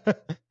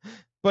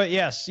 But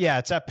yes,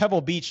 it's at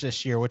Pebble Beach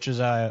this year, which is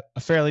a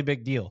fairly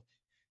big deal.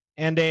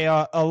 And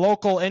a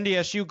local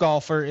NDSU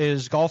golfer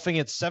is golfing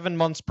at 7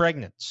 months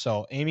pregnant.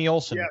 So Amy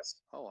Olsen. Yes.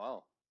 Oh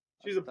wow.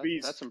 She's a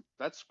beast.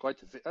 That's quite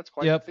the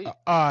feat.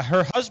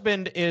 Her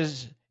husband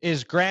is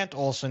Grant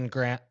Olsen.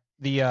 Grant,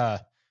 the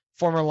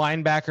former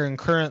linebacker and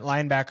current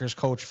linebackers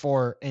coach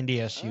for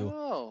NDSU.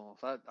 Oh,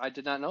 I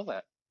did not know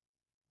that.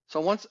 So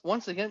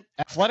once again,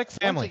 athletic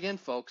family. Once again,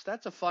 folks,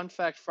 that's a Fun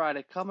Fact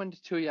Friday coming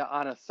to you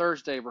on a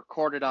Thursday,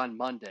 recorded on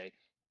Monday.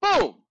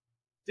 Boom!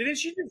 Didn't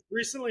she just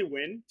recently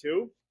win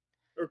too,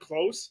 or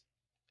close?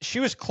 She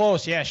was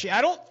close. Yeah.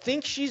 I don't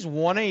think she's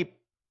won a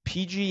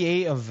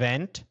PGA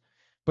event,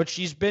 but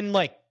she's been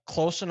like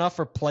close enough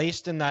or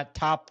placed in that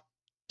top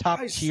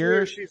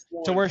tier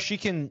to where she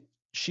can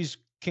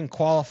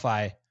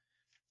qualify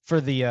for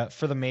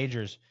the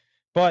majors.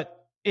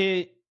 But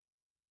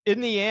in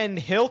the end,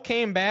 Hill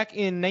came back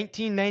in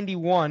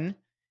 1991,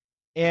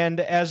 and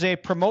as a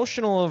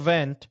promotional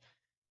event,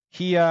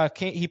 he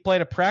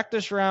played a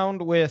practice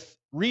round with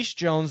Reese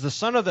Jones, the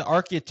son of the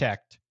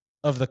architect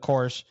of the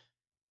course,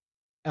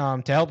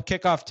 to help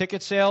kick off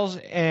ticket sales,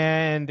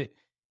 and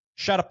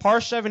shot a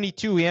par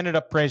 72. He ended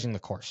up praising the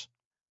course.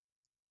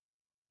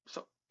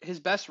 So his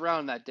best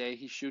round that day,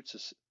 he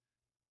shoots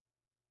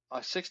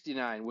a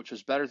 69, which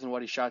was better than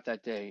what he shot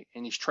that day,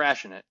 and he's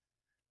trashing it.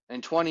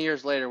 And 20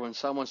 years later, when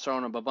someone's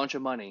throwing him a bunch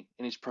of money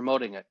and he's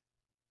promoting it,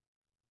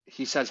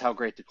 he says how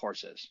great the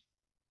course is.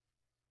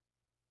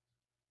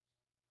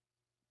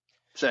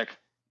 Sick.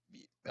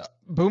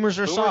 Boomers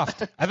are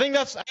soft. I think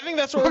that's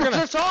what we're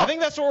gonna. I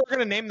think that's what we're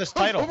gonna name this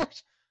title.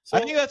 I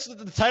think that's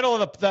the title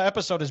of the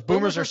episode is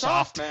Boomers are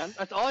soft, man.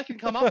 That's all I can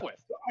come up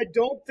with.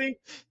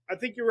 I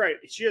think you're right.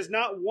 She has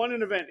not won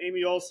an event,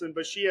 Amy Olsen,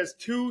 but she has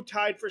 2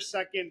 tied for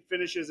second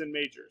finishes in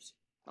majors.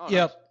 Oh,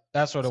 yep, nice.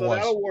 That's what it was. So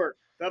that'll work.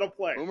 That'll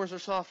play. Boomers are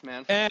soft,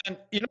 man. And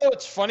you know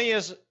what's funny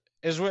is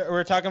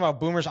we're talking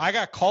about boomers. I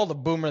got called a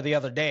boomer the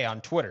other day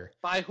on Twitter.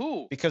 By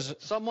who? Because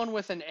someone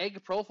with an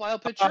egg profile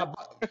picture.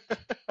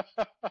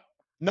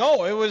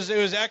 No, it was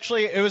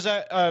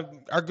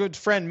our good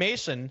friend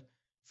Mason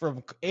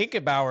from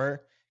Aikenbauer,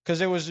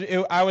 because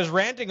I was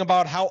ranting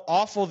about how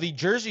awful the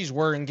jerseys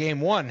were in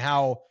Game 1.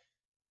 How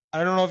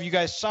I don't know if you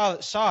guys saw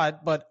it,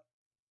 but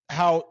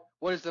how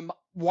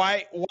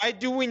why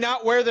do we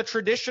not wear the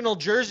traditional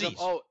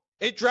jerseys?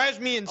 It drives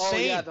me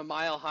insane. Oh yeah, the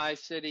Mile High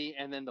City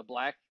and then the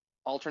black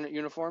alternate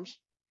uniforms.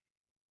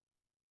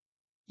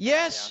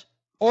 Yes,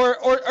 yeah.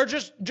 or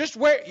just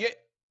wear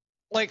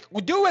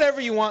do whatever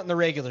you want in the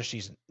regular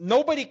season.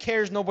 Nobody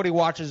cares. Nobody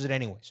watches it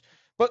anyways.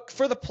 But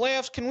for the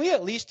playoffs, can we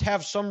at least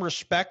have some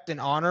respect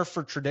and honor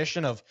for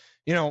tradition of,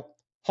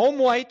 home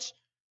whites,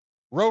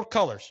 road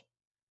colors?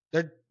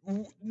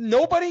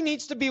 Nobody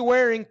needs to be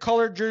wearing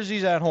colored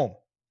jerseys at home.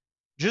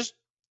 Just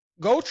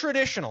go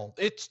traditional.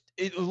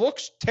 It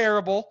looks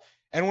terrible,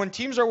 and when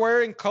teams are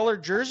wearing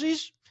colored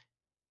jerseys,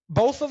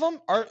 both of them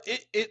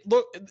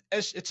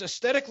it's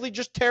aesthetically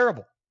just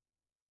terrible.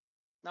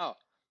 No.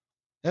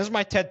 This is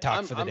my TED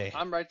Talk for the day.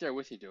 I'm right there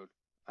with you, dude.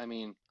 I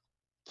mean,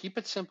 keep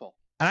it simple.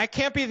 And I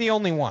can't be the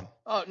only one.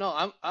 Oh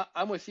no,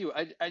 I'm with you.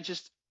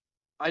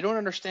 I don't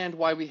understand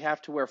why we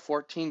have to wear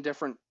 14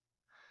 different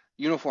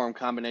uniform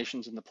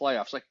combinations in the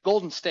playoffs. Like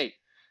Golden State,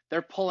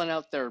 they're pulling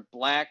out their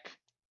black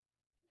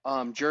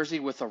jersey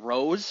with a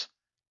rose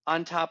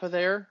on top of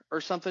there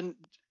or something.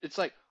 It's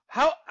like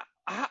how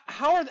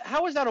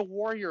is that a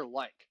Warrior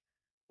like?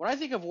 When I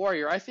think of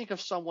Warrior, I think of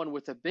someone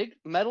with a big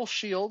metal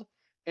shield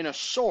and a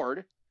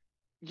sword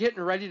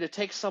getting ready to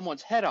take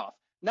someone's head off.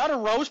 Not a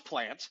rose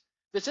plant.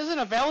 This isn't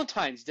a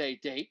Valentine's Day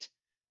date.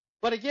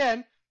 But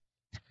again,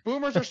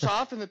 boomers are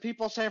soft and the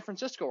people of San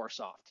Francisco are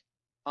soft.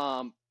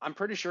 I'm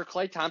pretty sure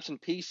Klay Thompson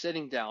P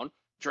sitting down.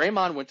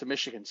 Draymond went to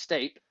Michigan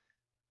State.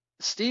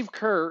 Steve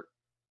Kerr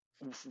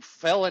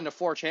fell into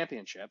 4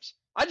 championships.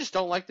 I just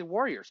don't like the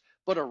Warriors.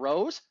 But a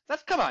rose?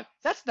 Come on,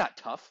 that's not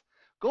tough.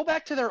 Go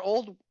back to their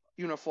old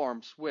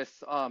uniforms with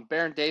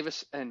Baron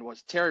Davis and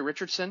was Terry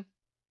Richardson.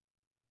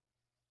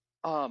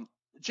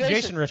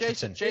 Jason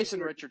Richardson.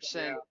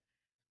 Yeah.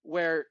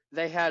 Where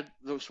they had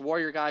this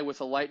Warrior guy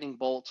with a lightning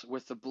bolt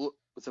with the blue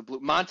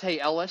Monte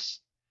Ellis.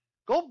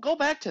 Go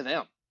back to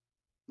them.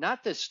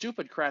 Not this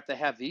stupid crap they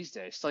have these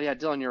days. So yeah,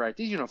 Dylan, you're right.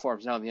 These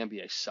uniforms now in the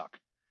NBA suck.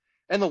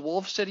 And the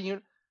Wolf City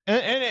and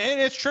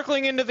it's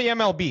trickling into the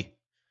MLB.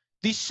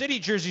 These city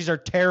jerseys are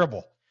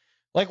terrible.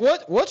 Like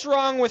what's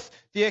wrong with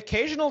the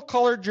occasional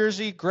colored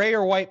jersey, gray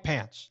or white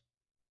pants?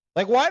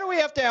 Like why do we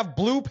have to have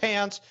blue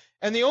pants?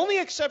 And the only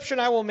exception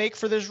I will make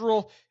for this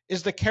rule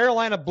is the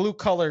Carolina blue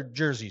colored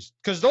jerseys,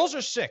 because those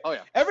are sick. Oh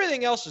yeah.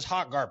 Everything else is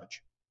hot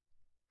garbage.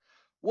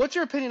 What's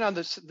your opinion on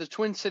the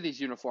Twin Cities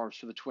uniforms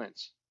for the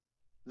Twins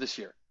this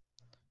year?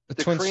 The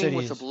Twin cream Cities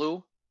with the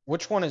blue.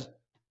 Which one is?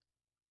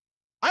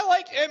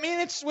 I mean,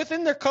 it's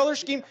within their color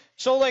scheme.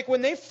 So like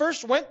when they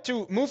first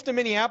moved to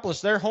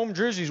Minneapolis, their home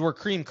jerseys were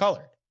cream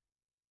colored.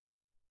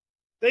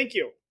 Thank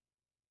you.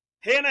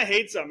 Hannah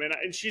hates them,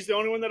 and she's the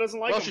only one that doesn't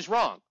like them. Well, she's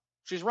wrong.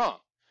 She's wrong.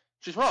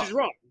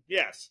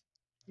 Yes,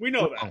 we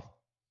know that.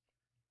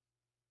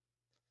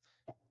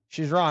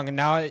 She's wrong, and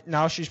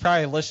now she's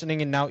probably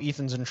listening, and now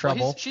Ethan's in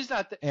trouble. Well, she's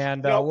not. She's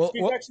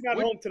actually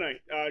not home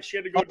tonight. She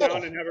had to go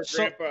down and have her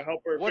grandpa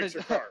help her fix her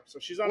car. So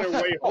she's on her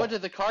way home. What,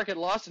 did the car get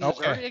lost in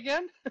Missouri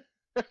again?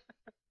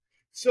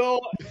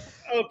 So,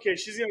 okay,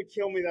 she's gonna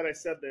kill me that I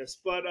said this,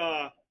 but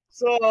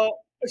so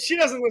she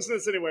doesn't listen to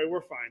this anyway.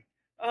 We're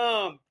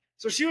fine.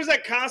 So she was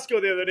at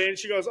Costco the other day, and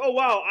she goes, "Oh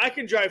wow, I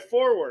can drive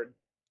forward.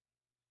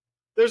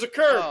 There's a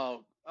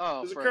curb.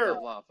 There's a curb,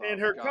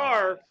 and her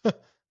car."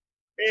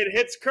 It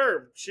hits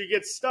curb. She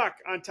gets stuck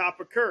on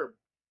top of curb.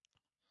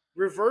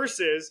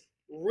 Reverses,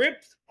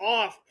 ripped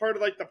off part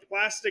of like the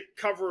plastic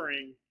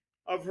covering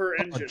of her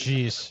engine. Oh,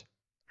 jeez.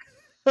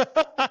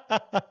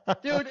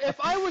 Dude, if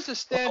I was a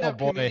stand-up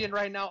comedian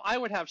right now, I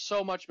would have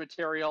so much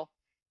material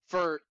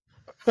for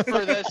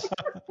this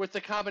with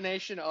the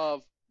combination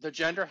of the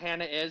gender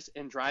Hannah is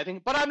in driving,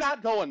 but I'm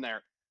not going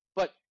there.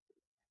 But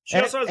she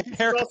also has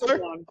hair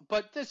color.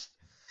 But this.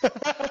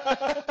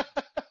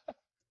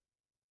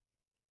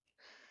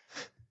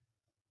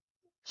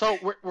 So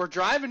we're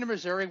driving to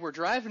Missouri. We're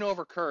driving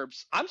over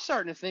curbs. I'm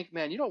starting to think,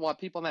 man, you don't want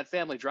people in that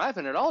family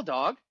driving at all,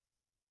 dog.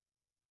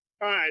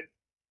 All right.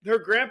 Her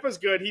grandpa's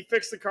good. He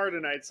fixed the car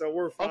tonight, so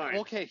we're fine.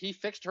 Okay, he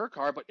fixed her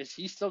car, but is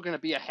he still going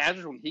to be a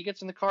hazard when he gets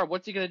in the car?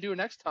 What's he going to do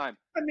next time?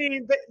 I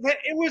mean,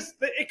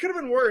 it could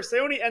have been worse. They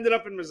only ended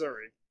up in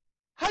Missouri.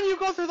 How do you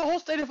go through the whole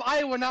state of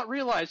Iowa and not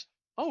realize,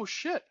 oh,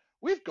 shit,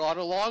 we've gone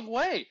a long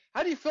way?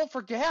 How do you fill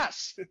for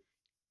gas?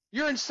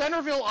 You're in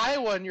Centerville,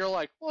 Iowa, and you're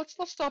like, well,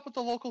 let's stop at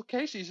the local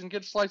Casey's and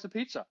get a slice of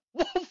pizza.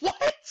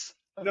 What?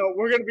 No,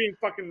 we're going to be in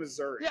fucking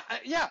Missouri.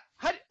 Yeah.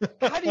 How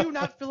do you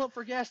not fill up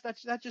for gas?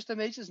 That just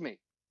amazes me.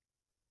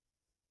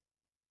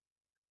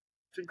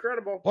 It's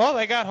incredible. Well,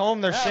 they got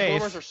home. They're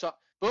safe.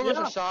 Boomers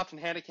are soft, and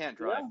Hannah can't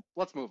drive. Yeah.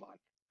 Let's move on.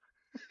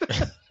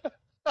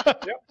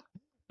 Yep.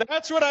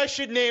 That's what I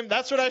should name.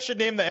 That's what I should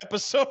name the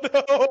episode.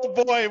 Oh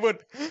boy,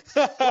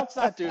 Let's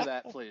not do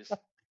that, please.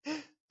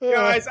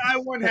 Guys, I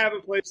wouldn't have a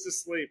place to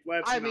sleep.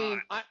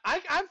 I'm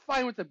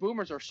fine with the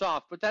boomers are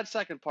soft, but that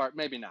second part,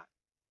 maybe not.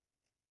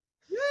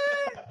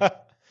 Yeah.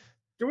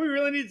 Do we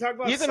really need to talk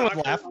about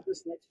soccer on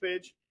this next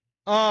page?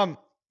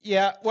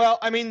 Yeah. Well,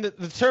 I mean,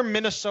 the term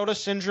Minnesota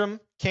syndrome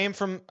came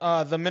from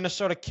the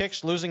Minnesota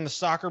Kicks losing the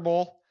soccer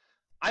bowl.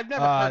 I've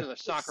never heard of the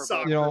soccer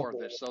bowl before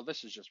this, so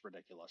this is just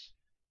ridiculous.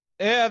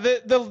 Yeah,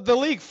 the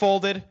league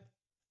folded.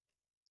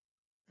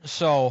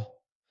 So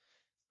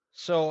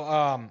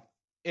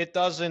it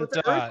doesn't. But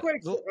the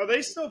Earthquakes, are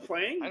they still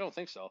playing? I don't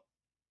think so.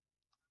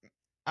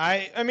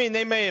 I mean,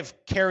 they may have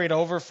carried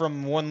over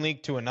from one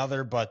league to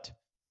another, but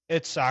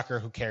it's soccer.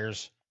 Who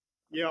cares?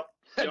 Yep.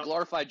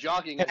 Glorified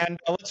jogging. And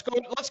let's go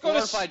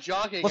glorified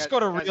jogging. Let's go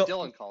to as real.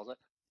 Dylan calls it.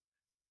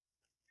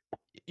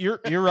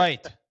 You're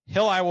right.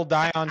 Hill, I will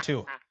die on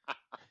too.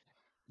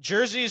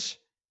 Jerseys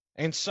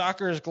and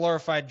soccer is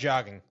glorified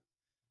jogging.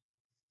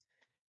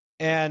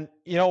 And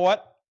you know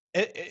what?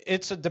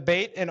 It's a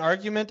debate, an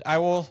argument I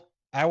will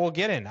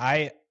get in.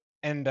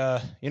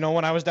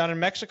 When I was down in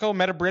Mexico,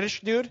 met a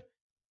British dude.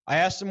 I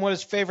asked him what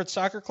his favorite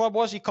soccer club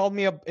was. He called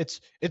me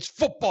it's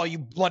football, you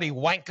bloody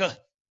wanker.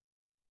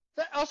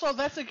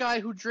 That's a guy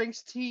who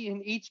drinks tea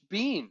and eats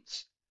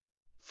beans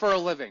for a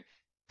living.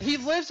 He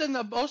lives in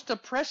the most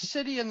depressed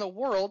city in the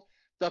world.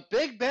 The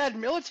big bad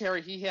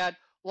military he had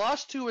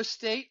lost to a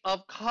state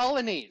of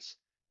colonies.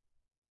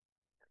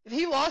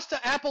 He lost to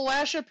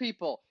Appalachia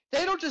people.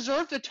 They don't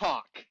deserve to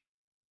talk.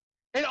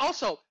 And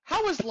also,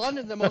 how is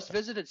London the most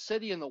visited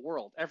city in the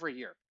world every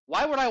year?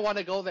 Why would I want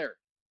to go there?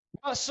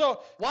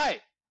 Why?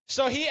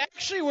 So he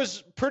actually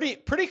was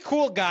pretty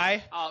cool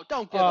guy. Oh,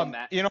 don't give him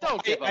that.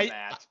 Don't give him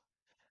that.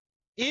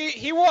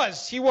 He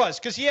was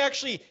because he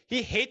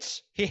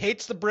hates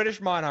the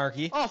British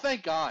monarchy. Oh,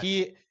 thank God.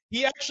 He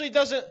actually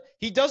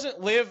doesn't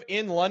live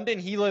in London.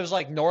 He lives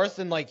like north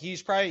and like he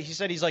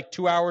said he's like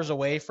 2 hours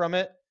away from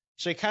it.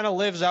 So he kind of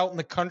lives out in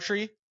the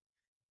country.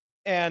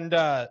 And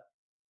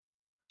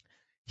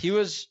he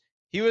was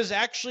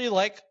actually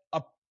like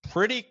a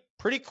pretty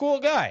cool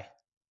guy.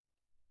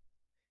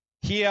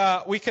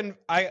 Guy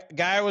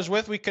I was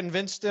with, we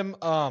convinced him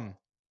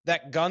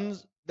that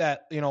guns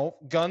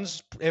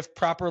if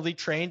properly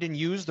trained and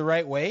used the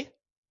right way,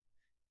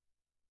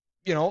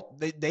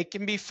 they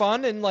can be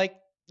fun, and like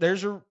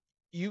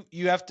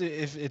you have to,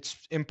 if it's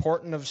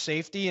important of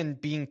safety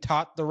and being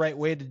taught the right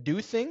way to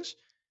do things,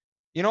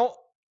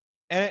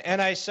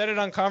 and I said it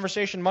on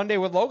Conversation Monday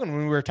with Logan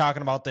when we were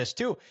talking about this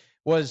too,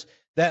 was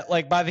that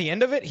like by the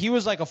end of it, he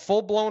was like a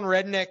full-blown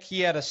redneck.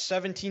 He had a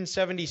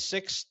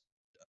 1776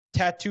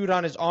 tattooed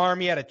on his arm.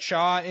 He had a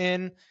chaw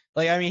in.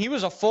 Like, I mean, he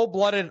was a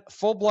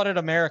full-blooded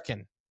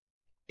American,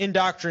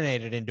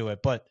 indoctrinated into it.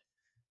 But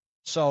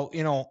so,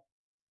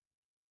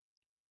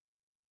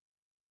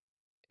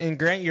 and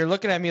Grant, you're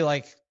looking at me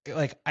like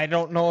I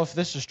don't know if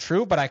this is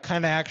true, but I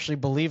kind of actually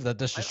believe that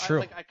this is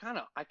true. I kind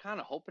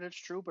of hope it's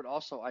true, but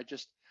also I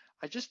just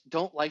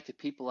don't like the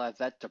people of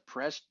that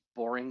depressed,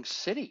 boring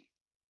city.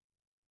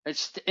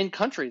 It's in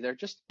country. They're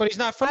just. But he's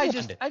not from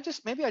London.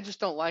 Maybe I just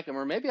don't like him,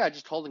 or maybe I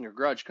just holding a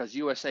grudge because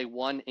USA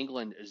 1,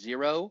 England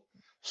 0.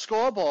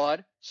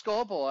 Scoreboard.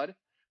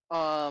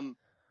 And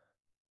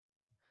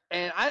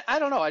I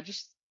don't know.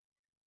 It's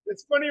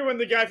funny when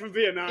the guy from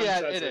Vietnam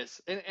says it is,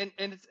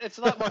 and it's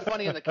a lot more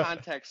funny in the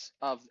context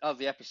of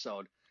the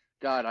episode.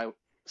 God,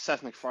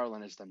 Seth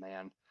MacFarlane is the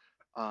man.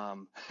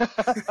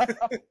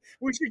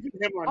 We should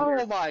get him on. Oh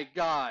here. my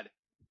God.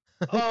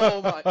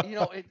 Oh my,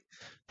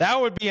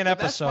 that would be an episode.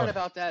 The best part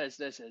about that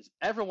is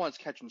everyone's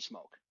catching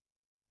smoke.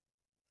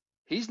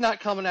 He's not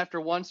coming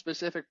after one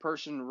specific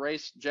person,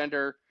 race,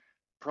 gender,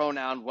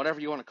 pronoun, whatever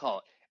you want to call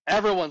it.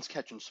 Everyone's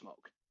catching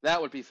smoke.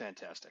 That would be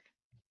fantastic.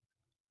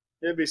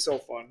 It'd be so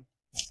fun.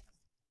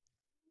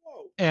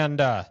 Whoa. And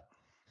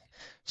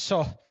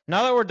so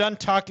now that we're done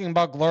talking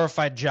about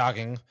glorified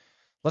jogging,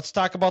 let's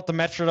talk about the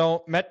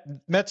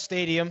Met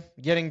Stadium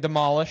getting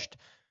demolished.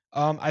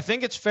 I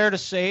think it's fair to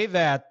say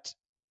that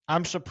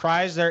I'm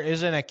surprised there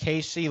isn't a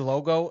KC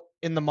logo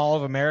in the Mall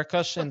of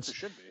America since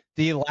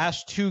the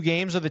last two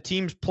games of the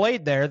teams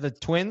played there. The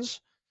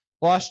Twins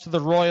lost to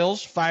the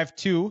Royals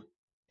 5-2,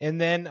 and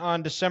then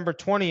on December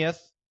 20th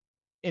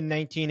in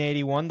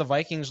 1981, the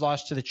Vikings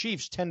lost to the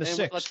Chiefs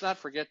 10-6. Let's not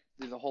forget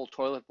the whole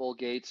toilet bowl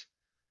gate,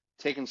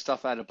 taking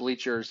stuff out of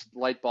bleachers,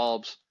 light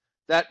bulbs.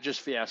 That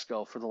just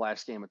fiasco for the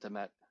last game at the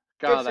Met.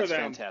 God, that's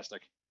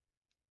fantastic.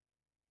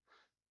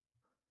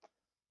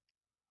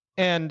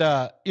 And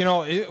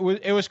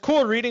it was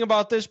cool reading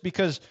about this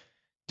because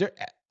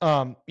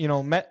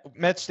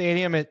Met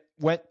Stadium, it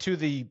gave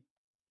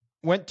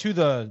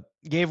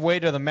way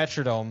to the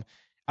Metrodome.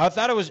 I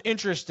thought it was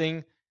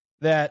interesting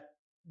that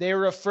they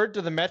referred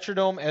to the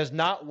Metrodome as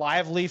not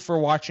lively for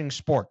watching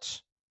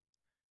sports.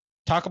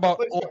 Talk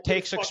about old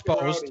takes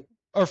exposed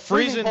or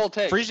freezing cold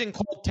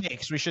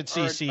takes. We should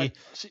CC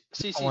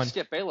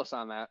Skip Bayless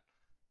on that.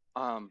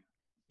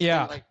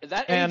 Yeah,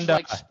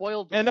 that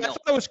spoiled the milk. I thought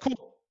it was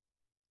cool.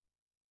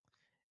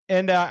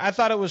 And I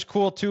thought it was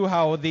cool too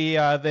how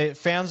the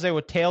fans, they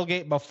would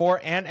tailgate before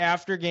and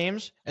after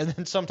games, and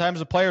then sometimes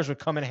the players would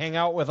come and hang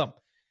out with them.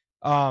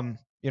 Dan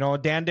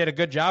did a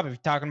good job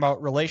of talking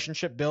about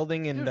relationship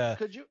building and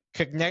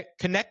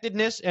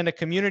connectedness and a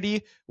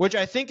community, which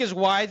I think is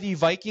why the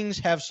Vikings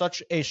have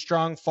such a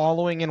strong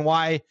following and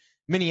why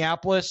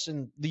Minneapolis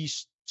and the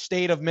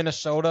state of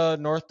Minnesota,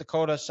 North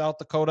Dakota, South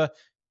Dakota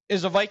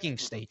is a Viking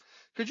state.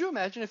 Could you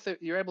imagine if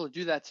you're able to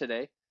do that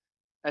today?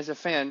 As a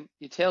fan,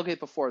 you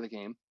tailgate before the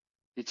game,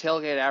 you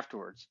tailgate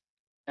afterwards,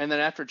 and then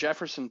after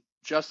Justin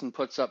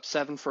puts up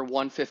 7 for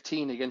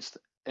 115 against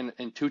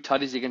and 2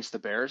 tutties against the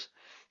Bears,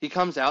 he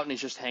comes out and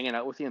he's just hanging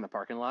out with you in the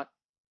parking lot.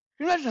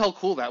 Can you imagine how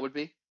cool that would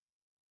be?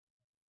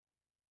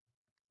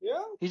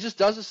 Yeah. He just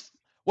does this.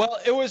 Well,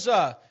 it was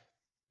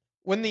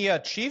when the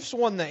Chiefs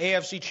won the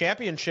AFC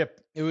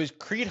Championship, it was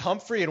Creed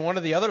Humphrey and one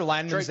of the other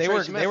linemen.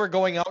 They were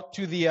going out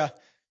to the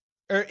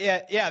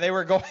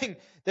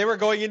they were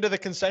going into the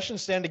concession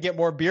stand to get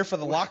more beer for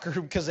the locker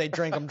room because they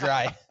drank them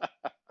dry.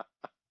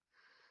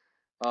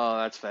 Oh,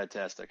 that's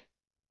fantastic.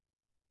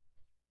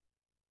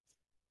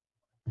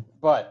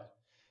 But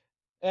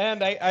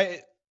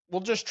I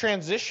we'll just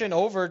transition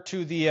over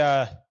to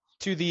the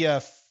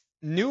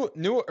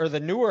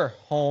newer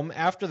home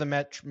after the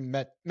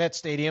Met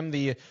Stadium.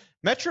 The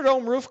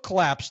Metrodome roof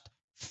collapsed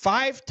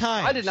 5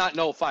 times. I did not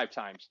know 5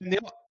 times. I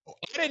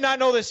did not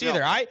know this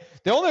either. No.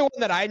 The only one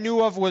that I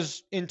knew of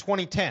was in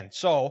 2010.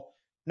 So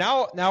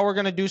now we're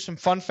gonna do some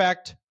fun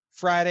fact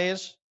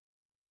Fridays.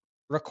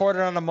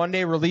 Recorded on a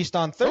Monday, released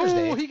on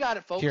Thursday. Oh, he got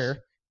it, folks.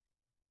 Here.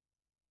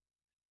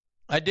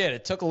 I did.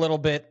 It took a little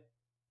bit.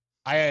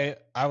 I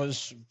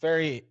was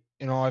very,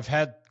 I've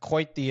had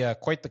quite the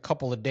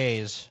couple of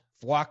days.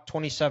 I've walked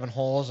 27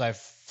 holes. I've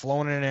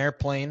flown in an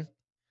airplane,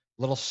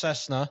 little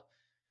Cessna.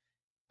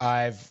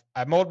 I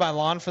mowed my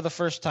lawn for the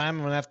first time.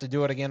 I'm gonna have to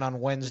do it again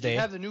on Wednesday.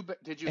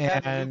 Did you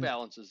have the New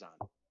Balances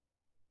on?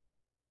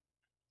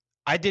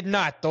 I did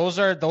not. Those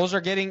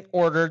are getting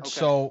ordered. Okay.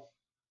 So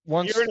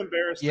once you're an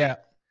embarrassment. Yeah.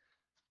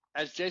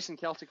 As Jason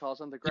Kelsey calls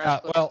them, the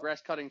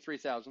grass cutting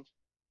 3000s.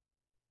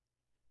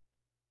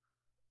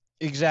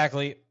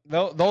 Exactly.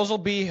 Those will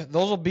be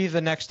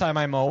the next time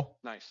I mow.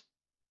 Nice.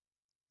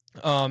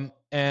 And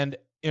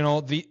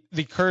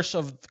the curse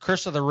of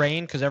the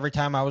rain, because every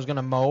time I was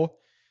gonna mow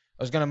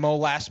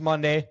last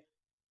Monday,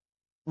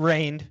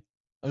 rained.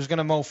 I was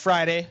gonna mow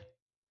Friday,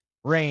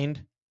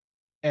 rained,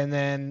 and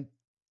then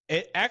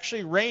it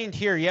actually rained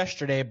here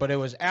yesterday, but it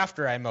was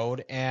after I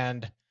mowed,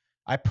 and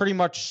I pretty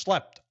much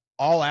slept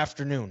all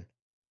afternoon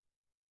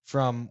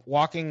from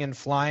walking and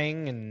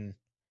flying, and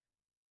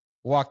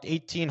walked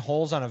 18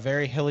 holes on a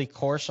very hilly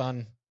course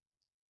on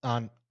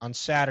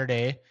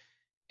Saturday.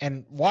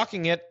 And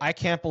walking it, I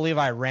can't believe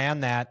I ran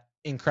that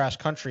in cross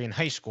country in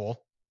high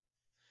school.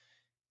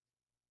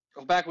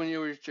 Back when you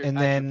were at your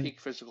peak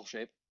physical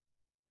shape.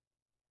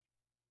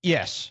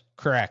 Yes,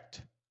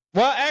 correct.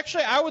 Well,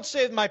 actually, I would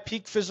say my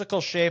peak physical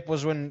shape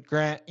was when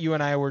Grant, you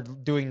and I were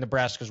doing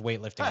Nebraska's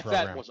weightlifting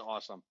program. That was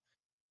awesome.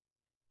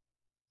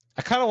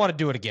 I kind of want to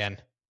do it again.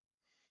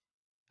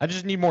 I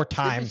just need more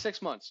time. Give me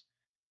 6 months.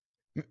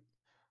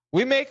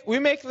 We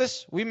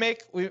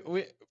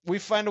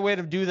find a way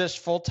to do this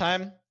full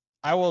time.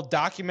 I will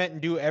document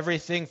and do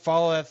everything,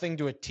 follow that thing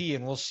to a T,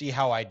 and we'll see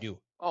how I do.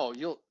 Oh,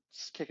 you'll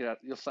kick it out.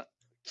 You'll send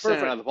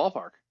it out of the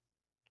ballpark.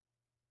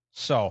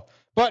 So,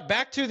 but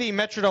back to the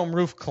Metrodome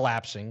roof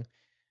collapsing.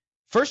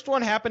 First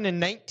one happened in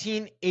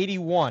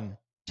 1981.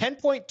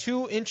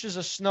 10.2 inches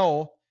of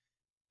snow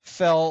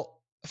fell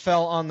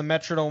on the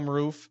Metrodome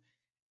roof,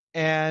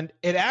 and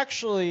it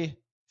actually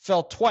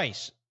fell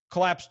twice,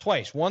 collapsed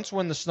twice. Once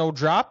when the snow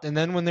dropped, and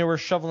then when they were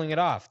shoveling it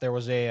off. There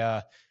was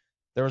a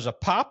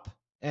pop,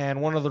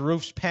 and one of the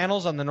roof's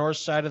panels on the north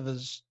side of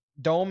the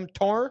dome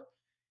tore,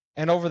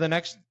 and over the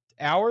next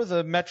hour,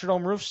 the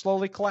Metrodome roof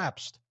slowly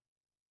collapsed.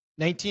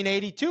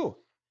 1982,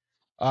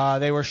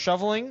 they were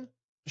shoveling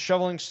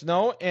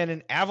snow, and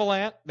an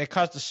avalanche. They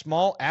caused a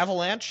small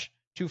avalanche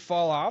to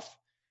fall off,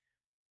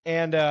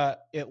 and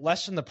it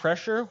lessened the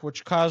pressure,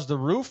 which caused the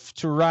roof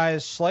to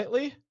rise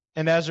slightly.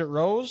 And as it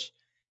rose,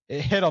 it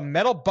hit a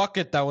metal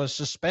bucket that was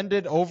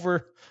suspended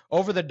over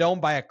the dome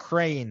by a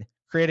crane,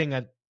 creating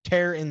a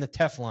tear in the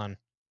Teflon.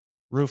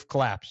 Roof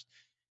collapsed.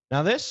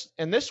 Now this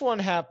next one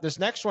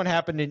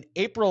happened in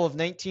April of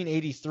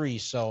 1983.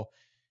 So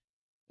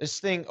this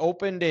thing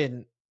opened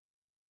in.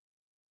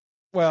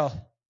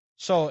 Well,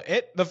 so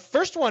the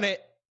first one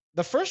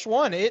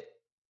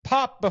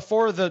popped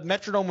before the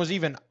Metrodome was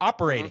even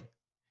operating,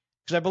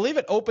 because I believe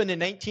it opened in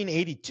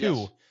 1982.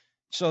 Yes.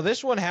 So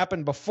this one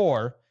happened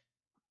before.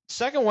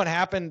 Second one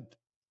happened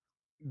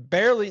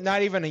barely,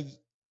 not even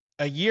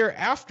a year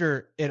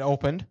after it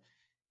opened,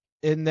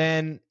 and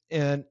then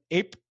in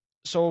April.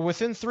 So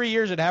within 3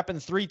 years, it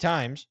happened 3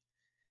 times,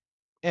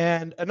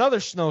 and another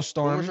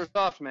snowstorm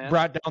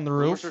brought down the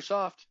roof. Roofs are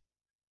soft.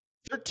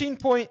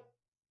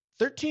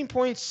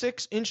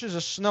 13.6 inches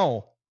of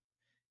snow,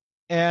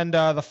 and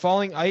the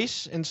falling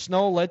ice and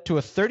snow led to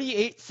a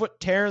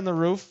 38-foot tear in the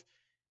roof,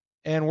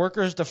 and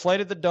workers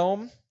deflated the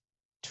dome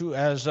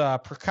as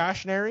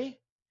precautionary,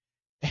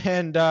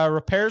 and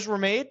repairs were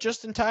made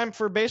just in time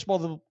for baseball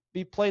to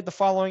be played the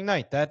following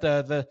night. That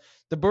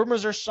the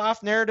Boomers are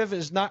soft narrative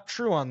is not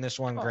true on this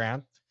one,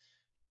 Grant.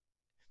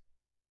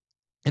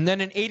 And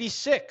then in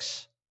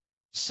 86,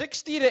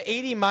 60 to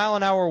 80 mile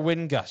an hour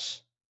wind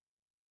gusts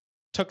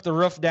took the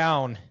roof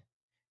down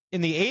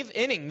in the 8th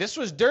inning. This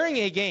was during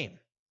a game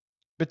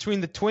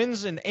between the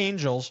Twins and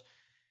Angels,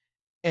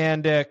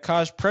 and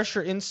caused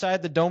pressure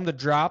inside the dome to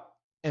drop,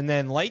 and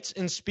then lights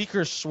and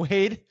speakers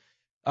swayed.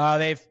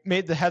 They've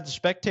had the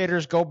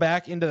spectators go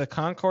back into the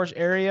concourse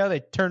area. They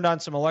turned on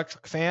some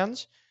electric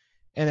fans,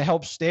 and it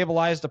helped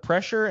stabilize the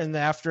pressure. And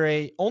after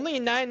only a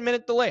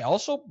 9-minute delay,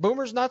 also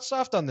Boomers not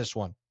soft on this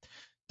one,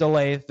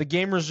 delay, the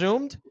game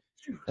resumed,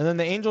 and then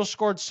the Angels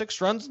scored 6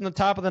 runs in the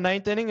top of the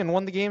 9th inning and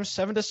won the game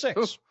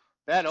 7-6.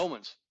 Bad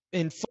omens.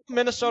 In full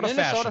Minnesota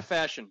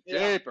fashion.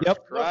 Yeah. Jeepers,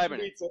 Yep.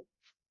 cribing.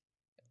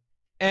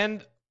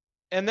 And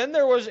then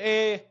there was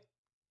a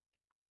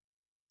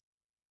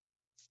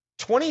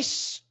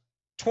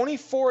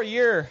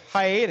 24-year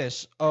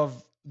hiatus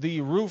of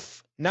the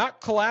roof not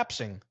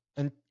collapsing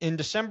in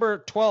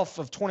December 12th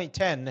of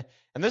 2010.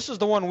 And this is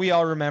the one we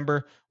all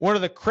remember. One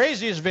of the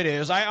craziest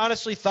videos. I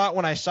honestly thought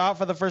when I saw it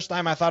for the first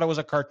time, I thought it was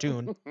a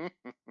cartoon.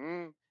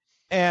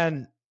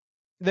 And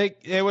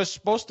it was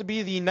supposed to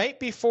be the night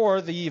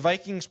before the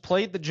Vikings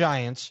played the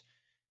Giants.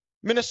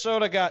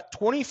 Minnesota got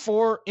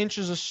 24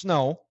 inches of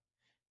snow.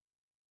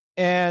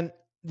 And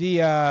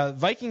the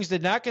Vikings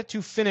did not get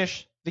to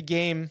finish the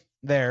game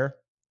there,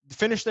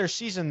 finish their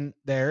season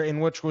there, in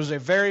which was a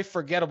very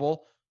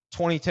forgettable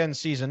 2010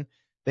 season.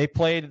 They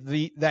played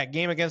that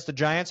game against the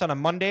Giants on a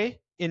Monday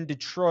in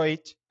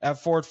Detroit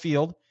at Ford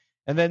Field,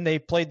 and then they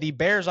played the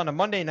Bears on a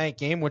Monday night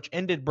game, which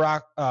ended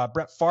Brett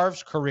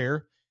Favre's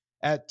career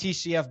at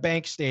TCF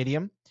Bank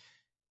Stadium.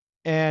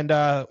 And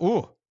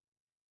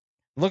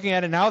looking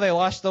at it now, they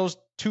lost those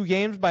two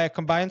games by a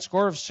combined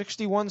score of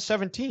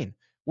 61-17,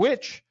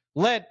 which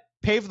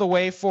paved the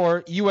way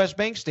for US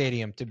Bank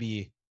Stadium to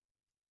be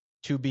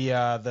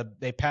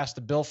they passed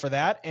the bill for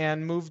that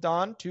and moved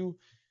on to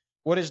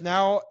what is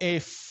now a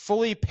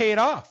fully paid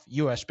off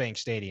US Bank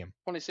Stadium.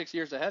 26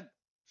 years ahead.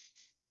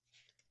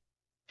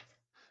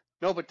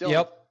 No, but Dylan.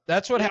 Yep,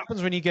 that's what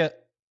happens when you get.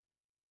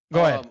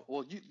 Go ahead.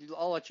 Well,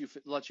 I'll let you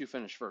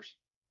finish first.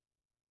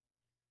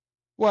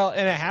 Well,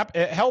 and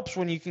it helps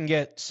when you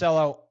can sell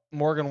out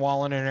Morgan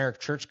Wallen and Eric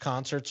Church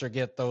concerts, or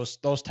get those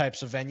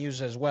types of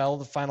venues as well.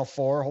 The Final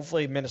Four.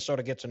 Hopefully,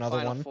 Minnesota gets another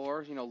one. Final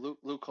Four.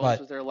 Luke Combs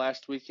was there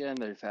last weekend.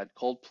 They've had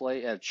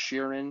Coldplay, Ed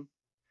Sheeran,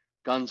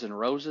 Guns N'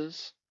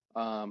 Roses.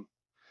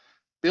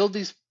 Build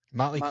these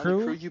Motley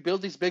Crue. You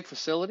build these big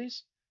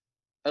facilities,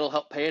 it'll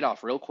help pay it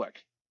off real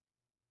quick.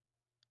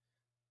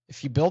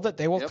 If you build it,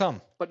 they will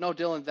come. But no,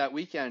 Dylan, that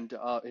weekend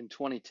in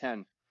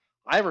 2010,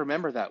 I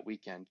remember that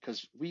weekend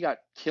because we got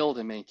killed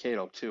in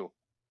Mankato too.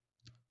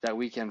 That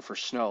weekend for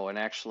snow, and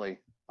actually,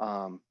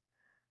 I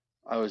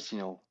was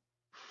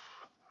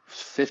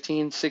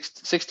 15,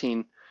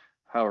 16,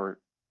 however,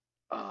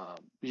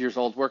 years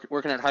old,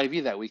 working at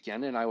Hy-Vee that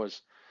weekend, and I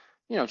was,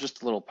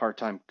 just a little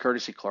part-time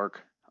courtesy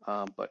clerk.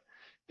 But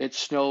it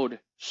snowed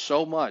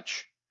so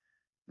much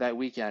that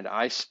weekend.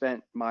 I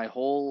spent my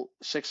whole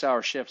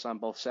 6-hour shifts on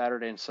both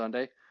Saturday and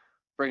Sunday,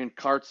 bringing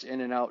carts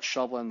in and out,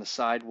 shoveling the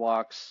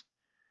sidewalks,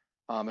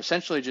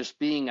 essentially just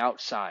being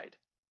outside.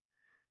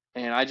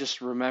 And I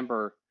just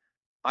remember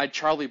I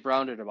Charlie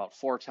Browned it about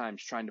 4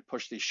 times trying to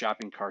push these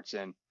shopping carts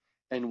in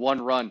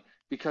one run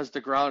because the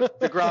ground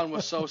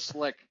was so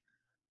slick.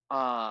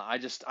 I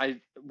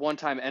one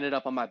time ended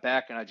up on my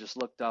back and I just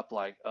looked up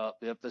like,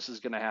 yep, this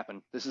is going to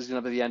happen. This is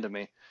going to be the end of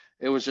me.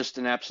 It was just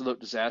an absolute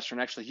disaster.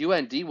 And actually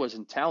UND was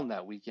in town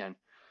that weekend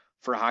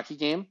for a hockey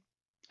game,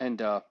 and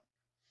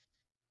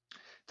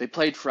they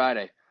played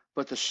Friday,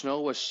 but the snow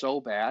was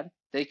so bad,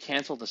 they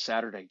canceled the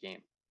Saturday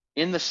game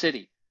in the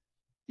city.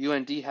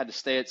 UND had to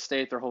stay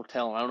at their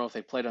hotel, and I don't know if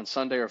they played on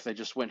Sunday or if they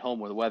just went home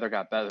where the weather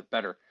got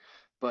better.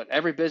 But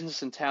every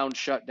business in town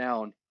shut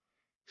down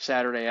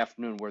Saturday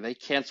afternoon, where they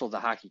canceled the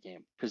hockey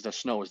game because the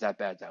snow was that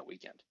bad that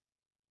weekend.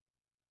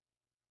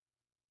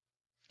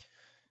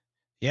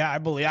 Yeah, I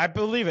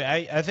believe it.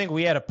 I think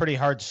we had a pretty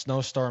hard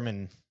snowstorm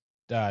in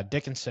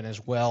Dickinson as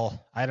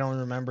well. I don't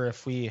remember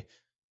if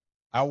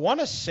I want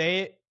to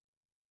say,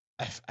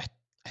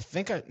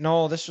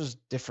 no, this was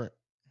different.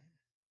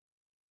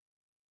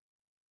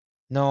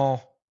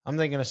 No, I'm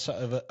thinking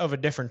of a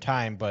different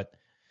time, but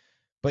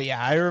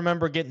yeah, I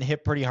remember getting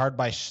hit pretty hard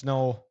by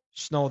snow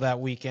that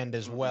weekend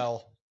as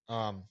well.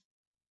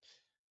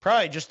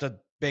 Probably just a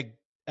big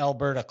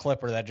Alberta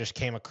clipper that just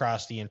came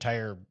across the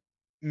entire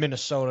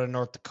Minnesota,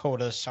 North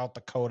Dakota, South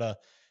Dakota,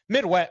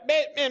 Midwest,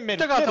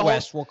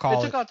 Midwest, we'll call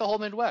it. It took out the whole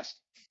Midwest.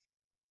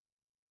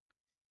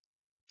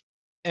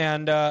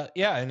 And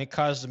and it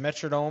caused the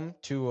Metrodome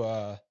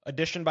to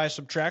addition by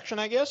subtraction,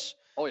 I guess.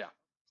 Oh yeah.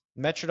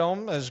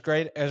 Metrodome, as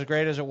great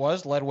as it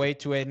was, led way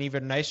to an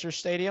even nicer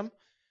stadium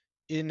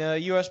in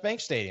US Bank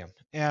Stadium.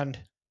 And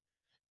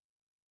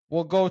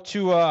we'll go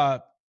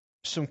to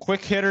some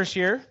quick hitters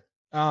here.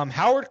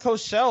 Howard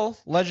Cosell,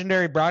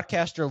 legendary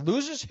broadcaster,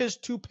 loses his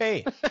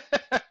toupee.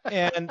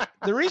 And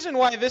the reason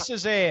why this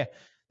is a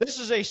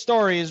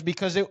story is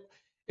because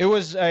it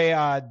was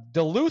a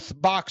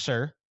Duluth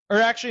boxer,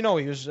 or actually no,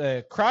 he was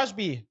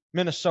Crosby,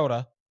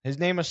 Minnesota. His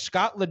name is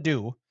Scott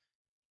Ledoux.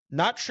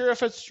 Not sure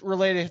if it's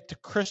related to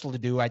Chris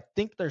Ledoux. I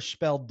think they're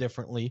spelled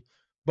differently,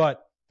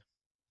 but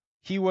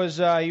he was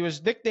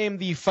nicknamed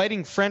the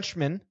Fighting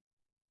Frenchman.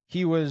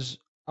 He was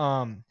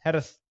had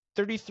a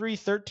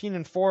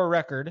 33-13-4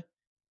 record,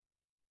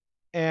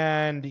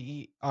 and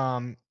he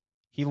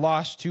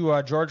lost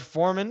to George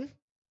Foreman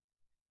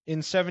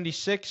in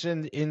 76,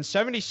 and in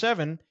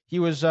 77 he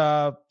was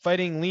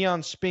fighting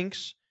Leon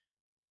Spinks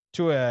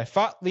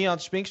fought Leon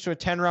Spinks to a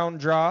 10-round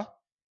draw,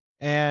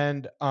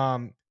 and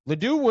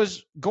Ledoux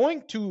was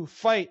going to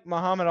fight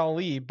Muhammad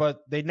Ali,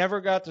 but they never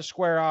got to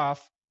square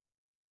off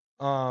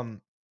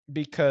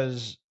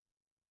because,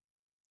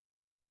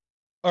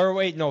 or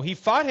wait, no, he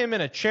fought him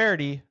in a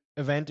charity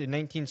event in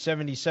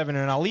 1977,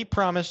 and Ali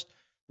promised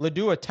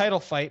Ledoux a title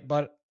fight,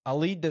 but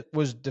Ali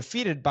was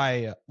defeated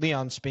by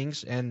Leon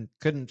Spinks and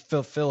couldn't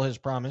fulfill his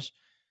promise.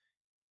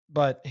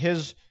 But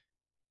his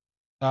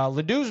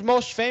Ledoux's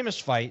most famous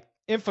fight,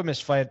 infamous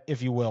fight,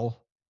 if you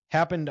will,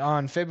 happened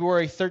on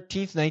February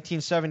 13th,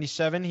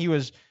 1977. He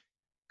was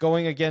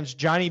going against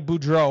Johnny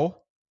Boudreau,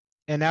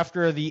 and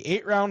after the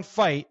 8-round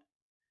fight,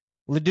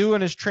 Ledoux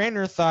and his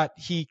trainer thought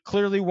he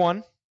clearly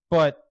won,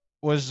 but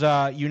was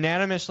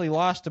unanimously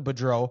lost to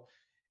Boudreau.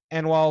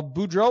 And while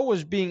Boudreau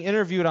was being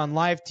interviewed on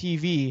live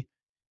TV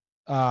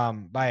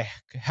by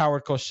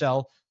Howard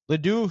Cosell,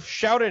 Ledoux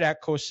shouted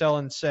at Cosell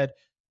and said,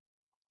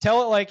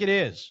 "Tell it like it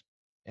is."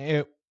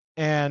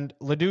 And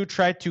Ledoux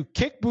tried to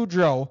kick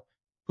Boudreau,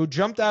 who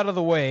jumped out of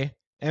the way,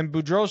 and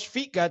Boudreau's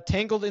feet got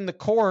tangled in the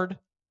cord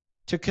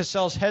to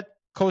Cosell's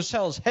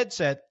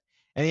headset,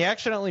 and he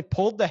accidentally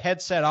pulled the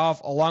headset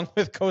off along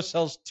with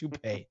Cosell's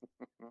toupee.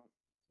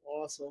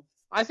 Awesome.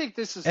 I think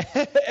this is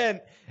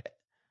and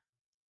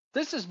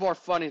this is more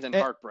funny than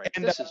Heartbreak.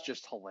 This is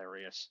just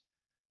hilarious.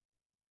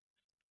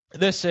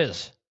 This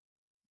is.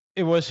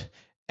 It was,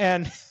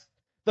 and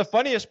the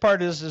funniest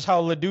part is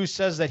how Ledoux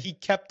says that he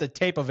kept the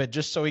tape of it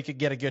just so he could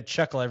get a good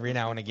chuckle every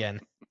now and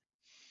again.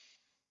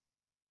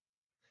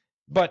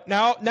 But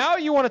now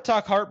you want to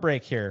talk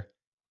Heartbreak here.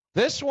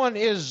 This one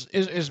is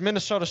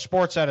Minnesota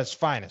sports at its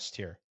finest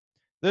here.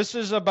 This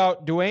is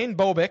about Dwayne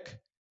Bobick.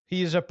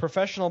 He's a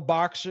professional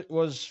boxer,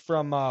 was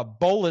from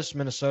Bolus,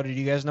 Minnesota. Do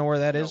you guys know where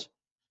that is?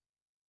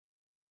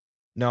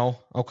 No?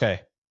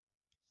 Okay.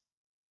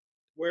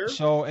 Where?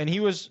 So, and he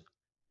was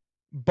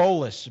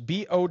Bolus,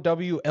 Bowlus.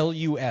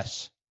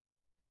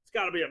 It's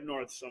got to be up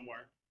north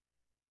somewhere.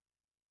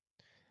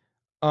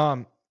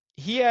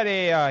 He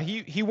had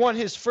he won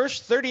his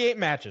first 38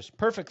 matches.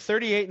 Perfect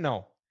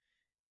 38-0.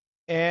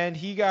 And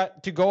he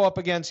got to go up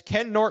against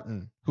Ken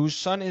Norton, whose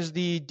son is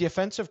the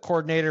defensive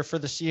coordinator for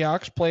the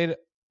Seahawks, played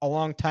a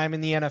long time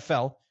in the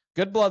NFL.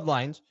 Good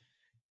bloodlines.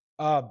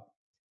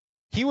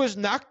 He was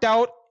knocked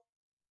out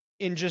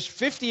in just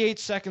 58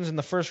 seconds in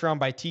the first round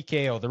by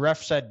TKO. The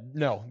ref said,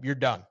 "No, you're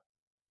done."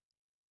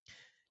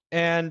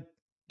 And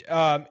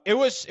it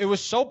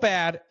was so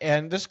bad,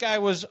 and this guy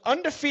was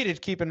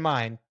undefeated, keep in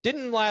mind.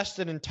 Didn't last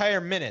an entire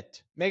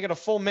minute, make it a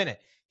full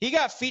minute. He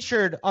got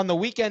featured on the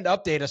Weekend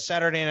Update of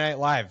Saturday Night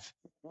Live.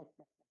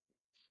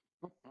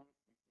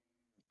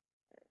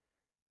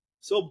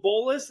 So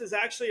Bolus is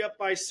actually up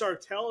by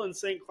Sartell and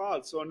St.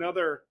 Cloud. So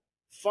another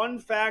fun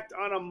fact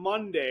on a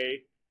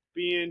Monday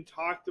being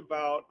talked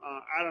about.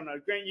 I don't know.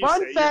 Grant, you Fun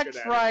say Fact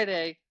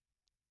Friday,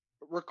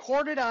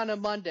 recorded on a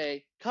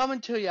Monday, coming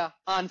to you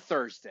on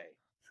Thursday.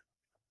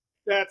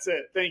 That's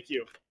it. Thank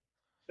you.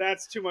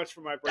 That's too much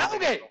for my brain.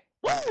 Okay.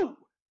 Woo!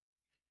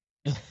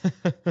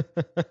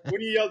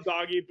 When you yell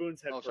doggy,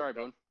 Boone's head. Oh, sorry,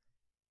 Boone.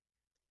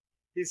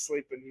 He's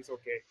sleeping. He's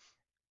okay.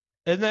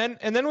 And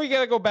then we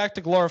got to go back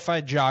to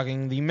glorified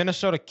jogging. The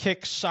Minnesota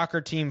Kicks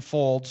soccer team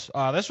folds.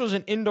 This was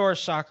an indoor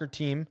soccer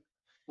team.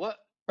 What?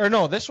 Or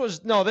no, this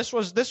was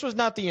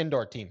not the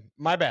indoor team.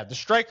 My bad. The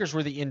Strikers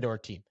were the indoor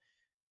team.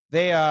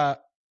 They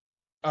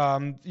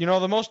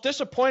the most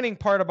disappointing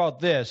part about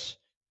this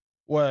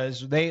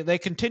was they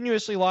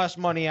continuously lost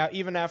money out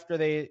even after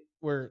they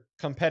were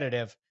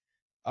competitive.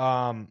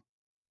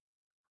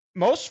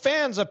 Most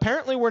fans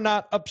apparently were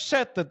not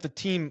upset that the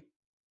team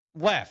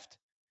left.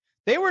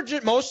 They were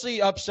just mostly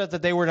upset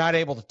that they were not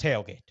able to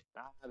tailgate.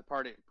 The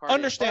party.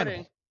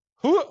 Understandable.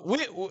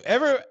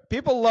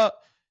 People love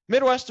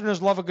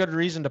Midwesterners love a good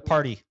reason to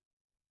party.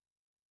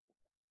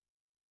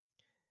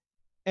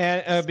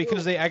 And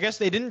because I guess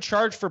they didn't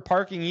charge for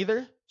parking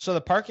either, so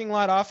the parking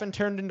lot often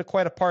turned into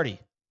quite a party.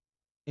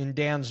 In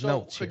Dan's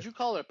notes could you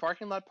call it a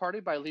parking lot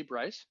party by Lee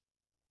Bryce?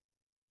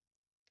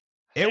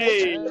 It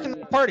was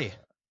a party.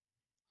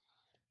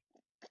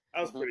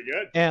 That was pretty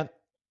good.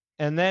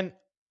 And then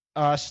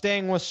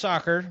staying with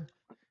soccer,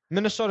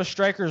 Minnesota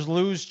Strikers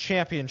lose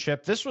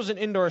championship. This was an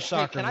indoor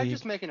soccer league. Can I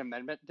just make an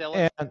amendment,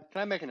 Dylan? Can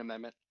I make an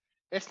amendment?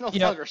 It's no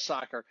longer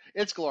soccer.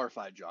 It's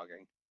glorified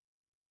jogging.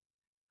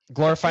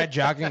 Glorified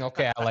jogging?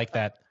 Okay, I like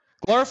that.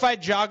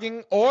 Glorified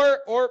jogging,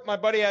 or my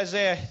buddy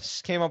Isaiah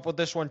came up with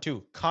this one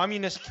too.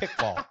 Communist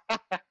kickball. But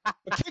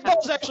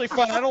kickball is actually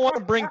fun. I don't want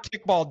to bring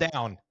kickball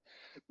down.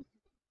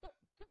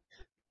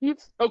 You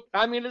throw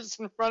communists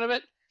in front of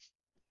it,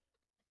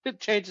 it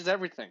changes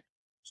everything.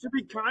 Should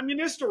it be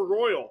communist or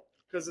royal?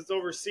 Because it's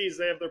overseas.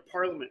 They have their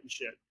parliament and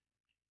shit.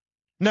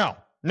 No,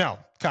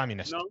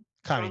 communist. No?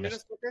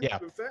 Communist. Okay. Yeah.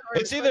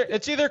 Right,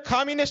 it's either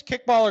communist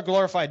kickball or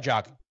glorified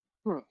jogging.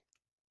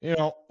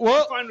 Well,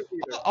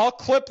 I'll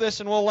clip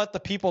this and we'll let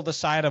the people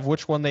decide of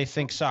which one they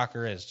think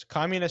soccer is.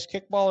 Communist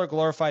kickball or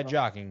glorified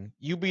jogging.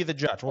 You be the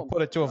judge. We'll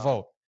put it to a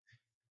vote.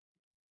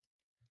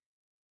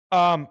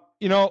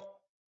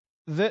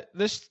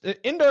 This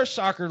indoor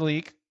soccer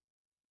league,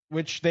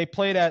 which they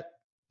played at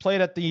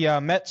the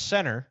Met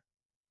Center,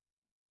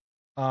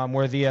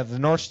 where the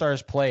North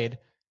Stars played.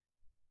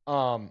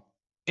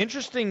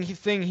 Interesting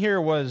thing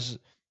here was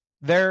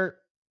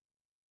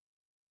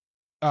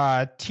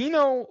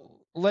Tino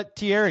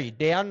Lettieri,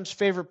 Dan's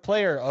favorite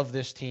player of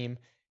this team,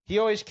 he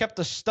always kept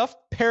a stuffed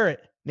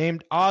parrot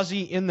named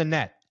Ozzy in the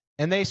net,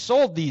 and they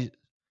sold these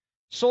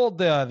stuffed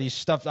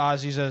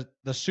Aussies at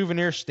the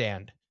souvenir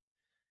stand.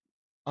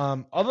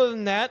 Other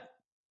than that,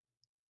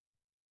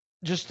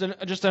 just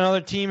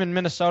another team in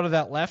Minnesota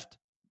that left.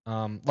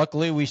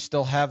 Luckily, we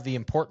still have the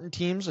important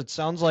teams. It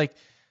sounds like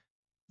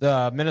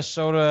the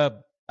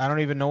Minnesota. I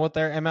don't even know what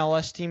their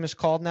MLS team is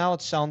called now.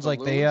 It sounds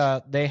like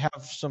they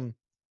have some.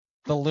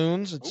 The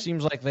Loons. It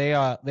seems like they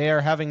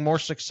are having more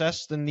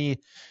success than the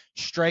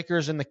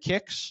Strikers and the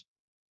Kicks.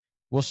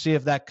 We'll see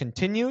if that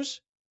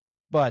continues.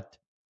 But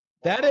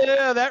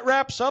that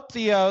wraps up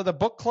the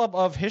book club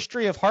of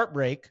History of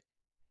Heartbreak.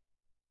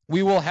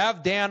 We will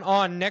have Dan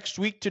on next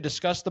week to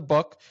discuss the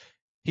book.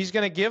 He's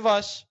going to give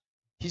us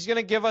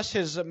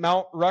his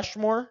Mount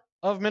Rushmore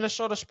of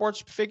Minnesota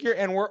sports figure,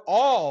 and we're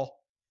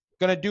all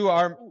going to do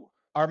our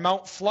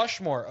Mount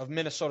Flushmore of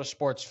Minnesota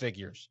sports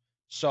figures.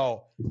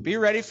 So be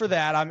ready for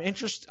that. I'm going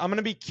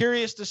to be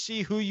curious to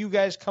see who you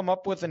guys come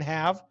up with and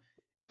have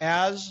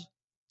as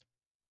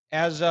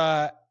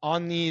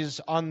on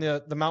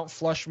the Mount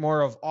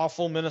Flushmore of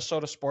awful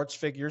Minnesota sports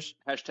figures.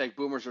 Hashtag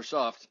boomers are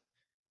soft.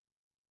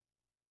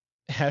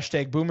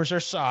 Hashtag boomers are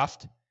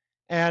soft.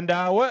 And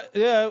what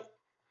did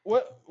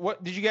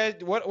you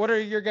guys? What are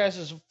your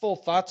guys' full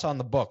thoughts on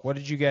the book? What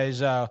did you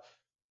guys? What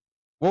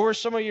were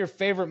some of your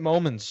favorite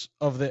moments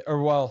of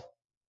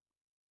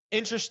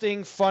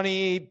interesting,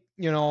 funny?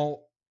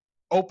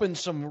 Reopen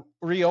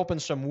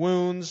some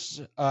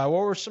wounds. What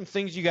were some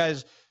things you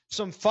guys?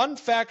 Some fun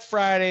fact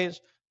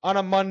Fridays on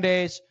a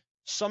Mondays,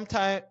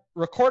 sometime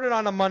recorded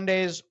on a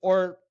Mondays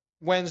or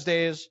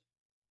Wednesdays,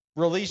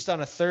 released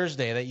on a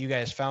Thursday that you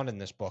guys found in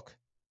this book.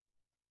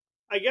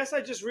 I guess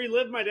I just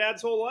relived my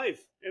dad's whole life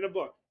in a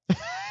book.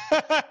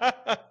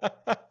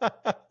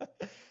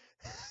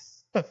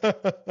 That's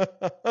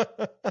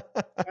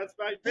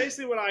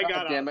basically what I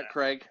got. Damn it,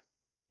 Craig.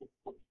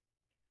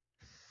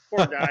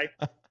 Poor guy.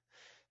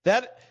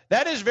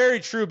 That is very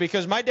true,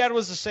 because my dad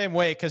was the same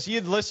way, because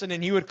he'd listen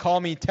and he would call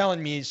me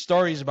telling me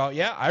stories about,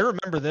 I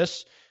remember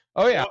this.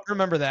 Oh, yeah, I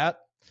remember that.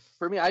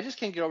 For me, I just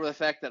can't get over the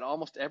fact that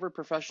almost every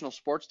professional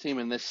sports team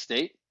in this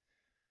state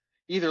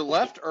either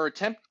left or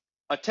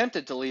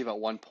attempted to leave at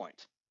one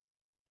point.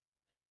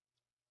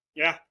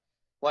 Yeah.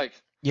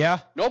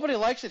 Nobody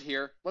likes it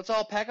here. Let's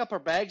all pack up our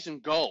bags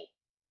and go.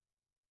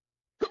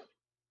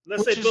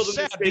 Unless they build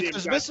a new stadium.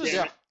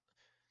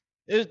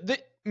 Because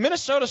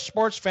Minnesota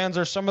sports fans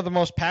are some of the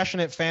most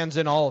passionate fans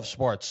in all of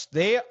sports.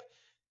 They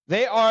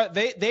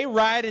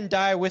ride and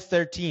die with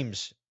their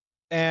teams.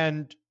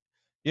 And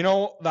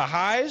the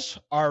highs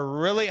are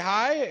really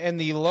high and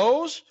the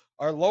lows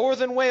are lower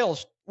than whale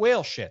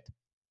shit.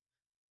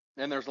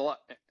 And there's a lot.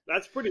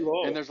 That's pretty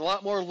low. And there's a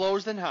lot more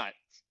lows than highs.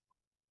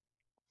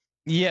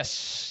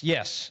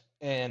 Yes.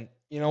 And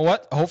you know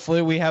what?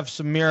 Hopefully we have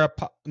some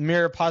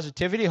mirror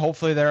positivity.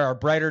 Hopefully there are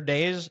brighter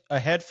days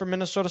ahead for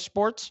Minnesota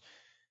sports.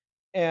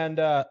 And,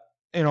 I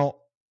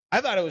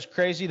thought it was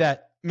crazy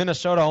that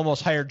Minnesota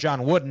almost hired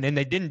John Wooden, and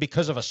they didn't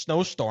because of a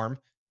snowstorm.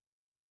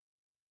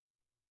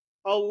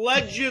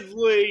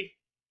 Allegedly.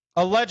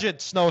 Alleged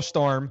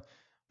snowstorm,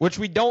 which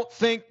we don't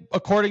think,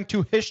 according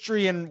to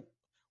history and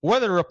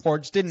weather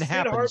reports, didn't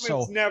happen.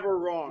 Hartman's never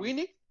wrong. We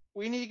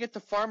need to get the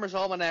Farmer's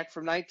Almanac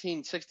from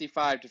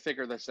 1965 to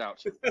figure this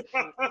out.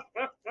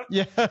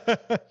 Yeah.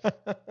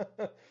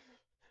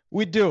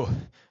 We do.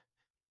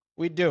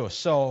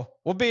 So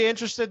we'll be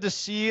interested to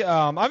see.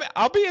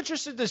 I'll be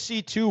interested to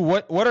see too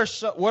what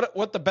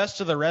the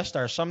best of the rest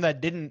are. Some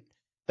that didn't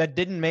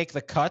make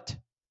the cut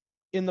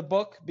in the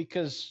book,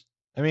 because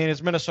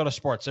it's Minnesota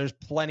sports. There's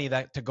plenty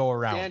to go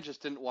around. Dan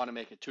just didn't want to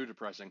make it too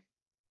depressing.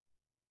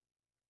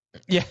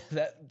 Yeah,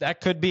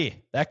 that could be.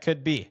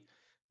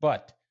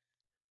 But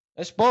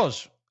I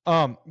suppose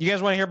you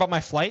guys want to hear about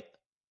my flight?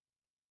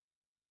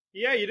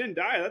 Yeah, you didn't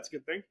die. That's a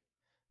good thing.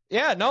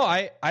 Yeah, no,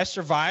 I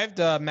survived.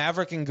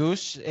 Maverick and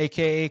Goose,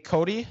 aka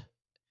Cody.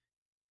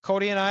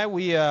 Cody and I,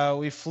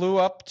 we flew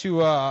up to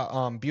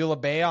Beulah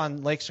Bay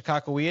on Lake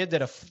Sakakawea,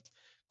 did a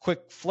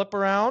quick flip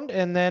around,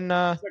 and then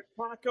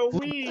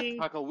Sakakawea.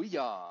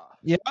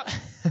 Yeah.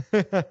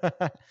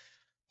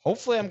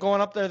 Hopefully, I'm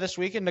going up there this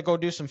weekend to go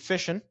do some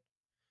fishing.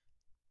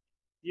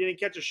 You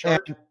didn't catch a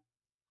shark?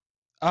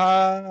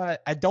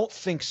 I don't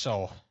think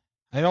so.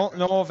 I don't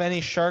know of any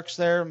sharks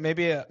there.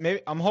 Maybe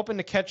I'm hoping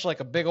to catch like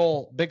a big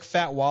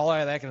fat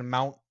walleye that I can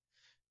mount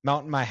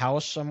in my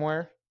house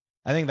somewhere.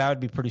 I think that would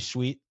be pretty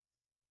sweet.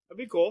 That'd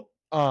be cool.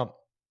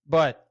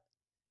 But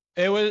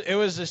it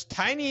was this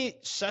tiny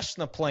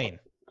Cessna plane.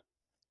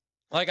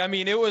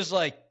 It was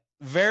like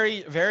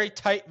very, very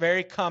tight,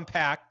 very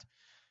compact,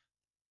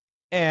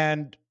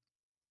 and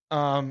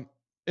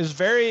is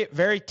very,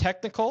 very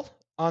technical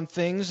on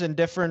things and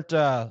different.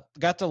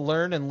 Got to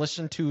learn and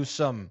listen to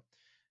some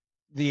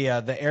the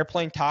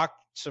airplane talk,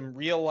 some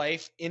real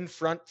life in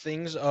front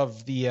things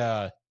of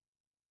the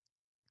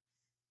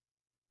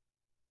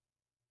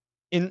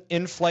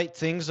in flight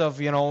things of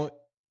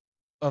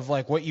of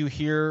like what you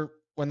hear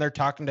when they're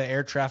talking to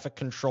air traffic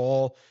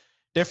control,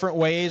 different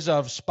ways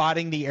of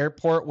spotting the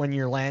airport when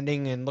you're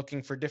landing and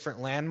looking for different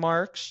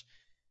landmarks.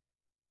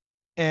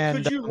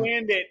 And could you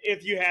land it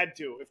if you had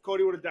to? If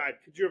Cody would have died,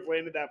 could you have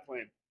landed that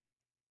plane?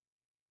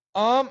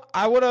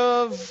 I would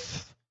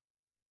have.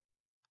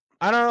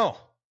 I don't know.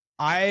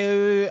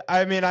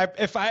 I mean,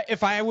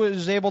 if I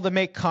was able to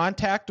make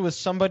contact with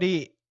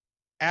somebody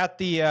at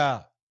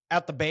the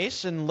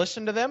base and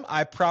listen to them,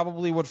 I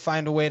probably would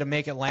find a way to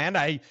make it land.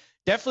 I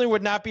definitely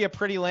would not be a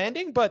pretty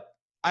landing, but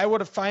I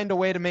would have find a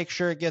way to make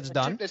sure it gets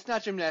done. It's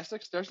not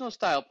gymnastics. There's no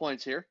style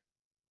points here.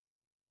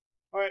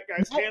 All right,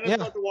 guys. Hannah's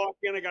about to walk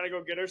in. I got to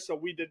go get her. So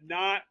we did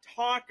not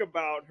talk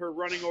about her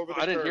running over the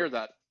curb. I didn't hear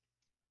that.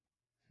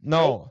 No.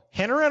 Nope.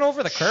 Hannah ran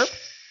over the curb?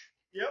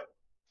 Yep.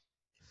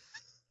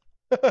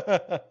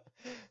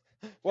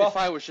 Well, if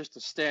I was just a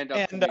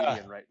stand-up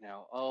comedian right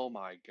now, oh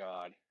my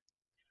god.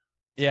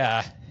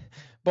 Yeah,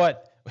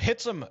 but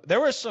there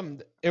was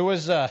some. It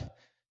was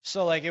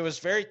so like it was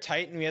very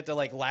tight, and we had to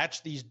like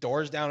latch these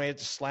doors down. We had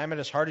to slam it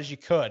as hard as you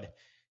could.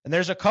 And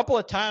there's a couple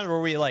of times where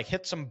we like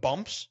hit some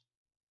bumps,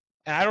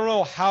 and I don't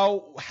know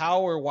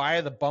how or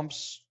why the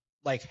bumps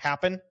like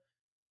happen,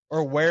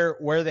 or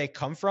where they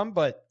come from.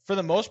 But for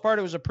the most part,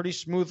 it was a pretty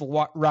smooth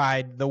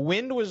ride. The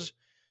wind was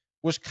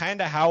kind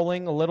of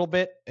howling a little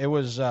bit. It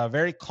was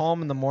very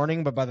calm in the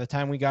morning, but by the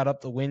time we got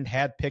up, the wind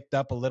had picked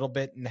up a little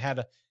bit and had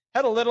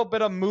a little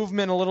bit of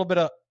movement, a little bit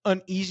of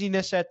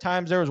uneasiness at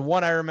times. There was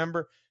one I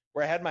remember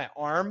where I had my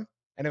arm,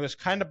 and it was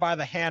kind of by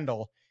the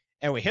handle,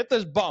 and we hit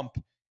this bump,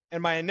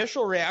 and my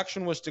initial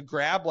reaction was to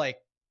grab like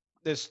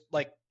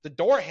the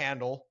door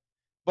handle,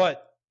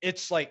 but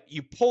it's like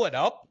you pull it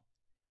up,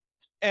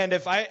 and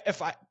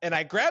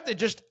I grabbed it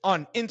just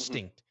on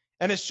instinct,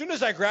 and as soon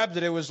as I grabbed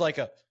it, it was like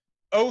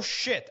oh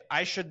shit,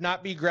 I should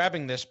not be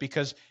grabbing this,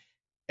 because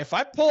if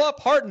I pull up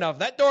hard enough,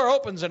 that door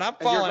opens and I'm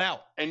falling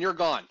out. And you're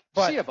gone.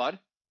 See ya, bud.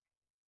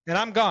 And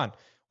I'm gone.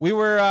 We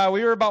were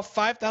about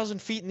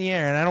 5,000 feet in the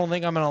air, and I don't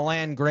think I'm going to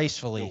land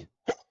gracefully.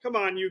 Come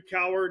on, you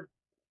coward.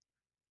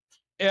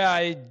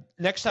 Yeah,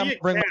 next time I'll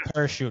bring my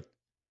parachute.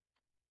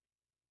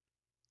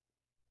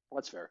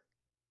 That's fair.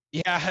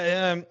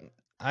 Yeah,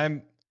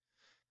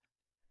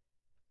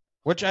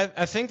 which I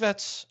think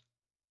that's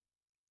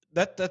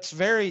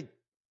very,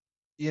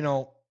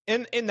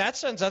 in that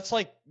sense, that's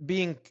like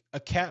being a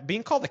cat.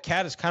 Being called a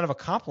cat is kind of a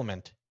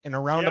compliment in a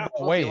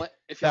roundabout way.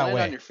 If you land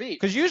on your feet.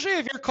 Because usually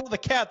if you're called a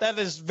cat,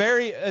 it's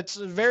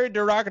very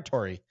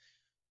derogatory.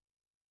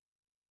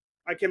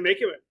 I can make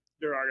it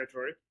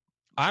derogatory.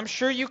 I'm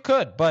sure you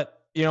could,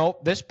 but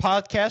this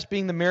podcast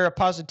being the mirror of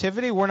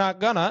positivity, we're not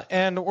gonna,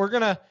 and we're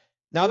gonna.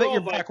 Now that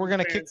you're back, we're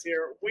gonna kick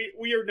here.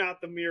 We are not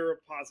the mirror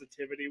of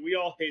positivity. We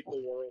all hate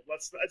the world.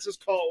 Let's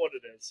just call it what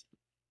it is.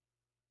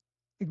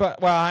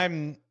 But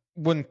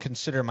wouldn't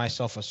consider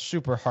myself a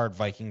super hard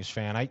Vikings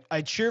fan.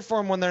 I cheer for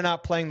them when they're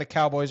not playing the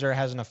Cowboys or it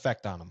has an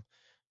effect on them.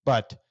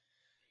 But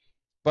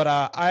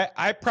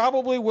I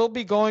probably will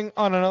be going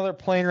on another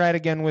plane ride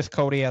again with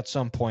Cody at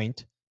some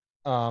point.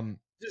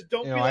 Just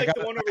don't be like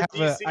the one over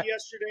DC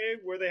yesterday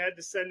where they had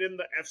to send in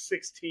the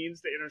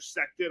F-16s to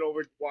intercept it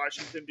over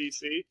Washington,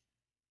 D.C.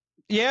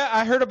 Yeah,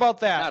 I heard about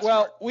that.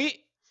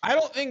 I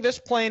don't think this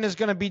plane is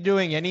going to be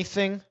doing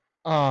anything.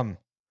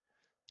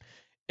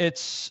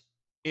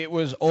 It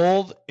was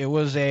old. It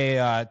was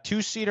a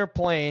 2-seater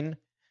plane,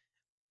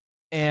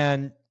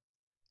 and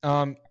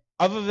other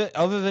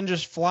than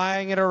just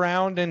flying it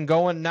around and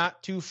going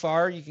not too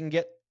far, you can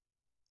get.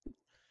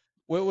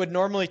 What would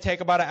normally take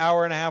about an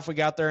hour and a half, we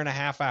got there in a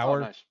half hour,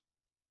 nice.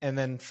 And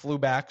then flew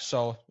back.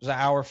 So it was an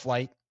hour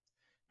flight.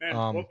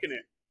 Man, booking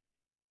it.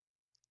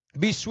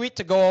 Be sweet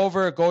to go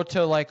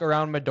to like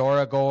around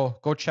Medora,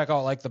 go check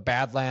out like the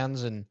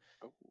Badlands and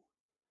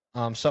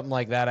something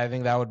like that. I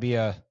think that'd be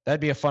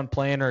a fun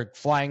plane, or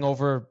flying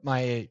over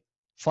my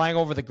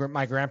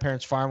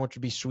grandparents' farm, which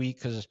would be sweet,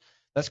 because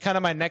that's kind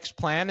of my next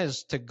plan,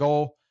 is to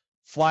go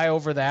fly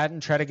over that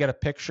and try to get a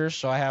picture.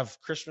 So I have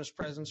Christmas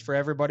presents for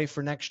everybody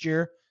for next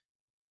year.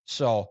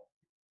 So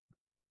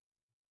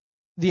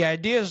the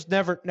ideas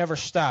never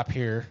stop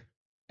here.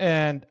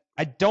 And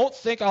I don't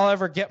think I'll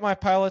ever get my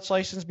pilot's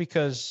license,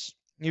 because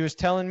he was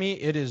telling me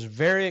it is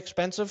very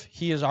expensive.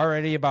 He is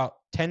already about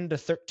 10 to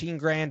 13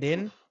 grand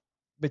in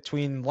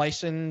between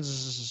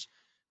license,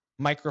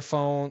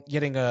 microphone,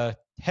 getting a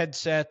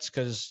headsets,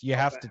 because you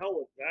have to. What the hell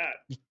was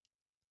that?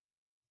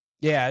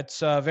 Yeah,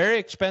 it's very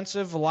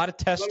expensive. A lot of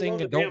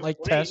testing. I don't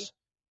like tests.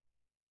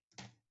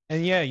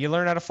 And yeah, you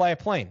learn how to fly a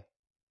plane.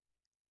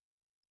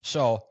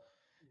 So,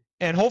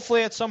 and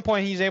hopefully at some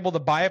point he's able to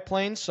buy a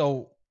plane,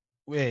 so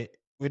we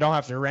don't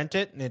have to rent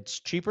it and it's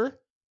cheaper.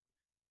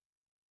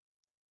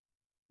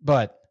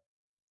 But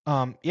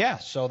yeah,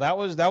 so that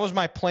was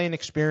my plane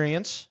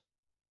experience.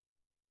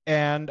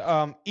 And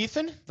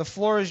Ethan, the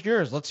floor is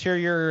yours. Let's hear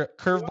your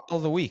curveball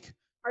of the week.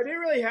 I didn't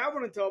really have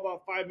one until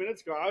about 5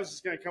 minutes ago. I was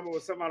just going to come up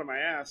with something out of my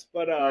ass.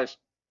 But nice.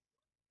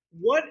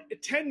 What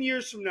 10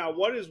 years from now,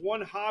 what is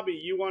one hobby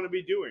you want to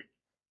be doing?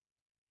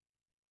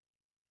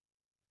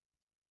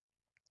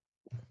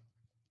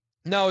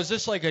 Now, is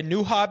this like a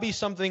new hobby,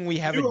 something we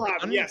haven't New hobby,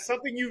 done? yeah,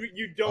 something you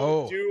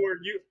don't do,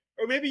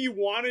 or maybe you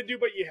want to do,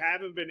 but you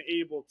haven't been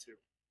able to?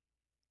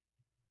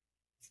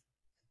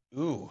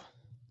 Ooh,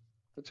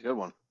 That's a good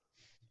one.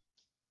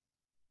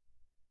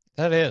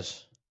 that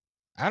is.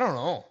 I don't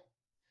know.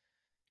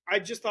 I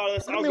just thought of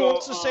this. Part of me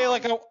wants to say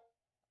like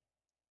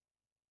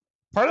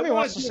Part of me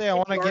wants to say I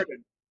want to get.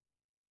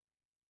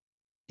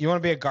 You want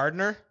to be a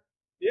gardener?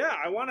 Yeah,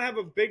 I want to have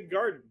a big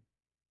garden.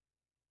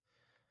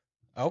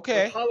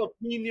 Okay. With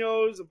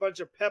jalapenos, a bunch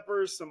of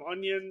peppers, some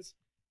onions.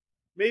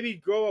 Maybe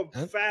grow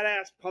a fat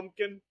ass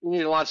pumpkin. You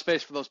need a lot of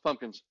space for those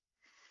pumpkins.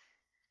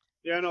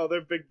 Yeah, no,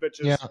 they're big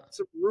bitches. Yeah.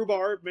 Some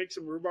rhubarb. Make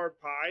some rhubarb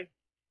pie.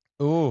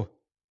 Ooh.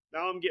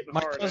 Now I'm getting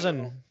My hard.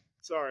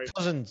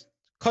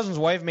 cousin's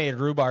wife made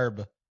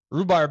rhubarb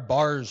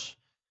bars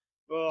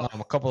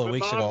a couple of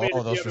weeks ago.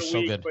 Oh, those were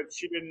so good. But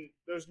she didn't.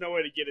 There's no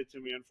way to get it to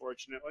me,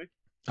 unfortunately.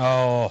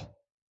 Oh.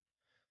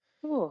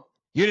 Oh.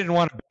 You didn't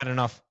want it bad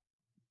enough.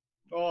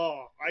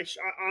 Oh, I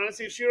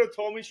honestly, if she would have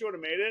told me she would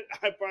have made it,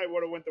 I probably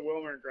would have went to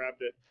Wilmer and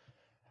grabbed it.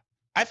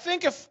 I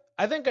think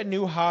a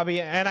new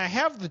hobby, and I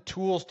have the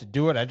tools to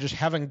do it, I just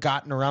haven't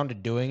gotten around to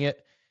doing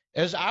it,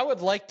 is I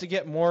would like to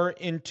get more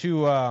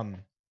into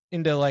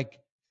like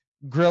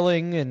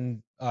grilling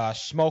and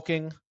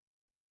smoking,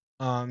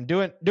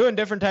 doing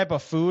different type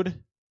of food,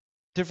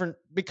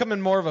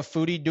 becoming more of a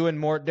foodie, doing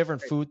more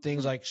different food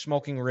things like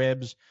smoking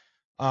ribs.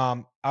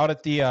 Out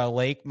at the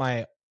lake,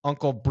 my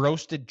uncle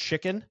broasted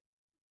chicken.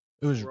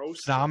 It was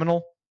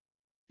phenomenal.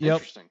 Yep.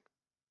 Interesting.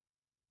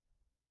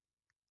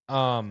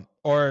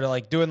 Or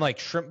like doing like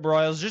shrimp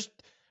broils, just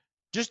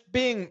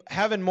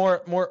having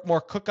more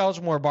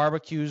cookouts, more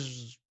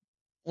barbecues,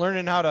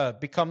 learning how to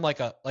become like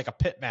a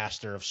pit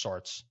master of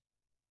sorts.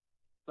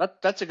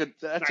 That's a good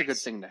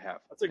thing to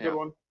have. That's a good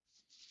one.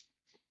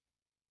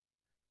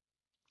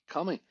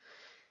 I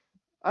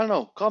don't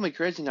know, call me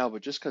crazy now,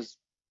 but just because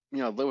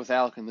I live with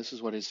Alec and this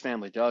is what his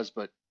family does,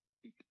 but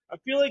I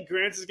feel like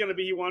Grant's is gonna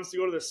be he wants to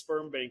go to the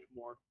sperm bank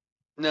more.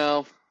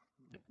 No,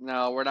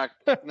 we're not.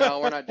 No,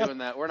 we're not doing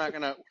that. We're not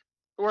gonna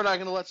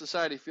let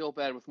society feel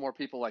bad with more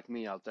people like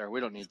me out there. We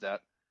don't need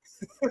that.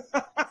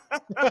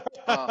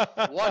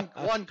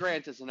 One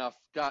Grant is enough.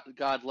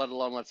 God, let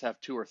alone let's have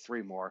 2 or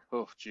 3 more.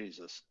 Oh,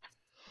 Jesus.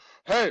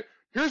 Hey,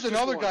 here's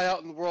another guy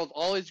out in the world.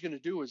 All he's gonna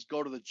do is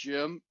go to the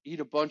gym, eat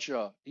a bunch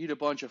of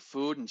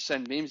food, and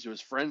send memes to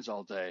his friends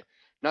all day.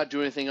 Not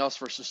do anything else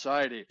for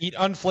society. Eat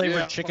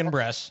unflavored chicken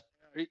breasts.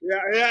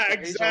 Yeah,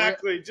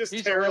 exactly.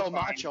 He's a real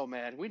macho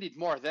man. We need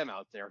more of them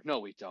out there. No,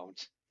 we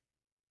don't.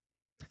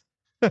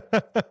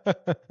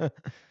 But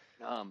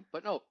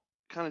no,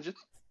 kind of just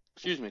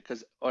excuse me,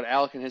 because what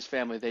Alec and his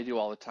family they do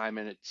all the time,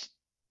 and it's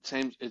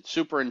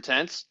super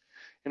intense.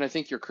 And I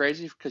think you're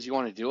crazy because you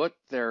want to do it.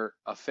 They're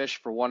a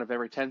fish for one of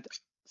every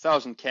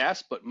 10,000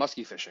 casts, but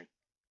muskie fishing.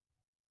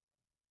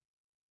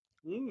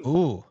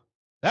 Ooh,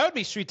 that would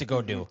be sweet to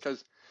go do.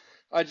 Because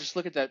I just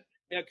look at that.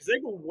 Yeah, because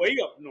they go way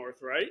up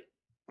north, right?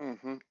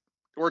 Mm-hmm.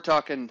 We're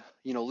talking,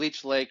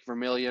 Leech Lake,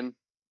 Vermilion,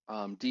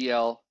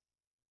 DL.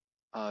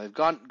 They've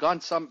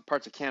gone some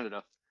parts of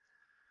Canada.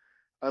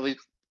 At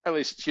least,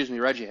 excuse me,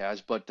 Reggie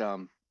has. But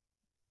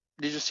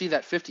did you see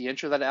that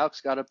 50-incher that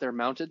Alex got up there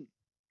mounted?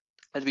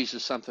 That'd be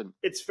just something.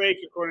 It's fake,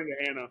 according to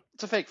Hannah.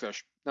 It's a fake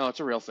fish. No, it's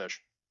a real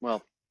fish.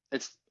 Well,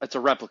 it's a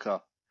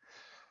replica.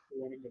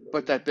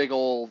 But that big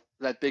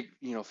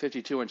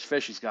 52-inch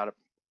fish he's got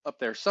up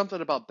there.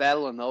 Something about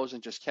battling those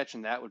and just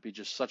catching that would be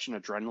just such an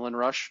adrenaline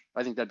rush.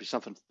 I think that'd be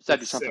something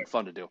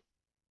fun to do.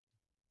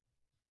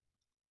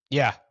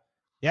 Yeah.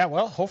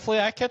 Well, hopefully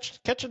I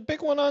catch a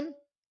big one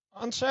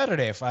on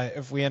Saturday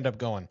if we end up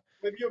going.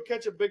 Maybe you'll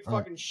catch a big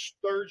fucking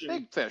sturgeon.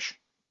 Big fish.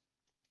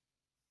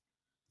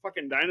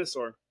 Fucking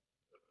dinosaur.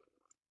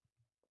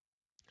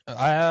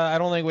 I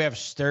don't think we have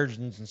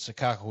sturgeons in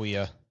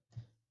Sakakawea.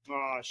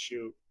 Oh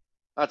shoot.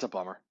 That's a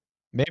bummer.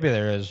 Maybe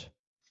there is.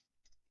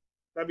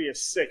 That'd be a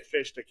sick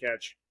fish to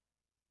catch.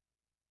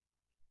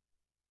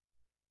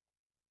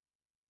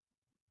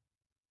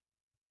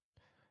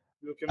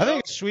 I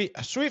think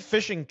a sweet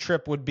fishing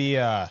trip would be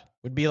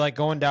like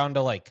going down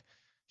to like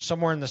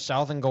somewhere in the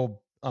south and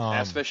go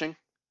bass fishing.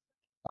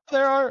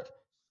 There are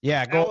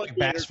like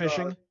bass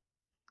fishing.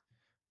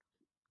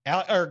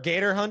 Or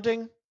gator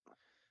hunting.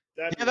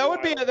 That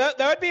would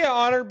be an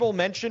honorable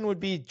mention. Would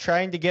be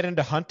trying to get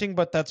into hunting,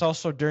 but that's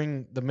also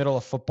during the middle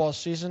of football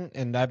season,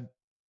 and I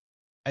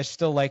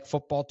still like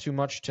football too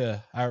much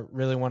to. I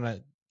really want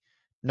to.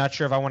 Not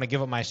sure if I want to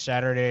give up my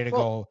Saturday to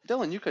go.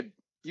 Dylan, you could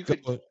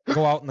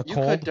go out in the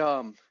cold.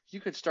 You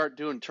could start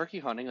doing turkey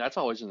hunting. That's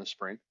always in the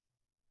spring.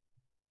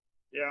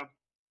 Yeah.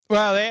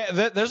 Well,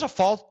 there's a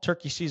fall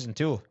turkey season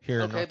too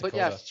here. Okay, but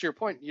yeah, to your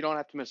point, you don't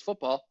have to miss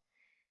football.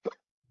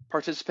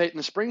 Participate in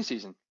the spring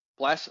season.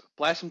 Blast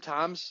some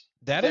toms.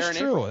 That is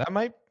true. That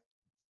might.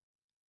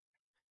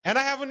 And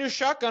I have a new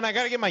shotgun. I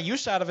got to get my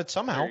use out of it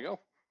somehow. There you go.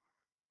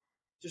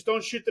 Just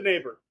don't shoot the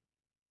neighbor.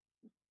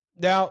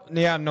 No,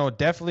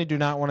 definitely do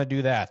not want to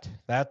do that.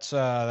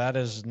 That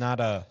is not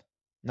a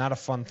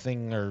fun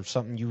thing or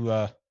something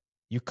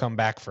you come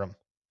back from.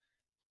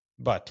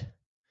 But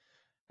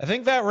I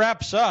think that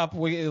wraps up.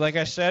 Like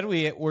I said,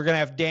 we're gonna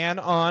have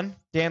Dan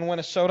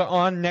Minnesota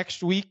on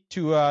next week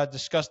to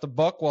discuss the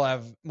book. We'll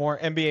have more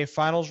NBA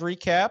Finals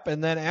recap,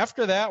 and then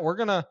after that,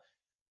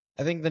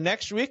 I think the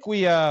next week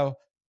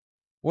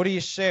what do you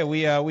say?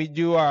 We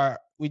do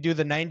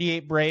the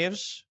 '98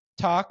 Braves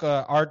talk.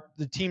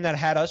 The team that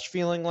had us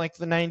feeling like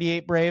the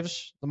 '98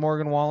 Braves, the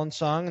Morgan Wallen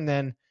song, and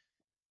then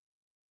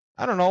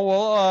I don't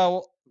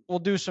know. We'll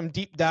do some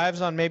deep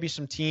dives on maybe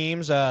some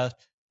teams.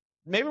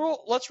 Maybe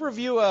let's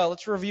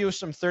review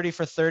some 30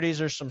 for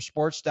 30s or some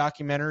sports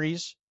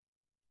documentaries.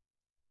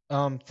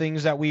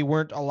 Things that we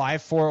weren't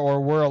alive for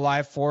or were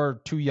alive for,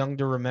 or too young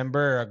to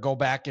remember. Or go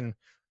back and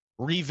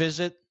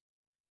revisit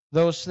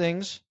those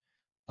things.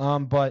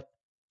 But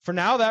for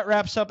now, that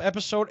wraps up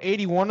episode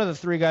 81 of the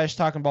Three Guys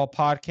Talking Ball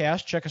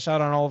podcast. Check us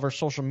out on all of our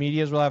social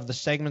medias. We'll have the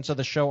segments of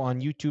the show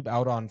on YouTube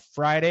out on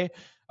Friday.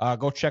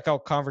 Go check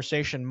out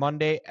Conversation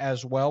Monday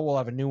as well. We'll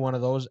have a new one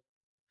of those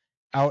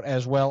out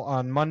as well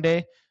on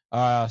Monday.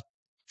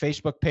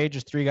 Facebook page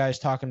is Three Guys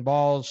Talking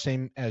Balls,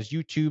 same as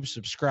YouTube.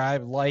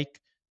 Subscribe,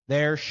 like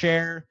there,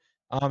 share.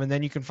 And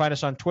then you can find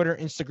us on Twitter,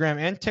 Instagram,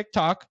 and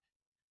TikTok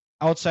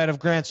outside of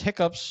Grant's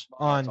hiccups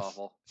on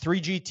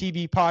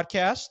 3GTB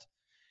Podcast.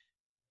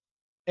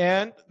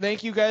 And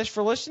thank you guys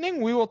for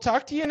listening. We will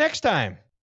talk to you next time.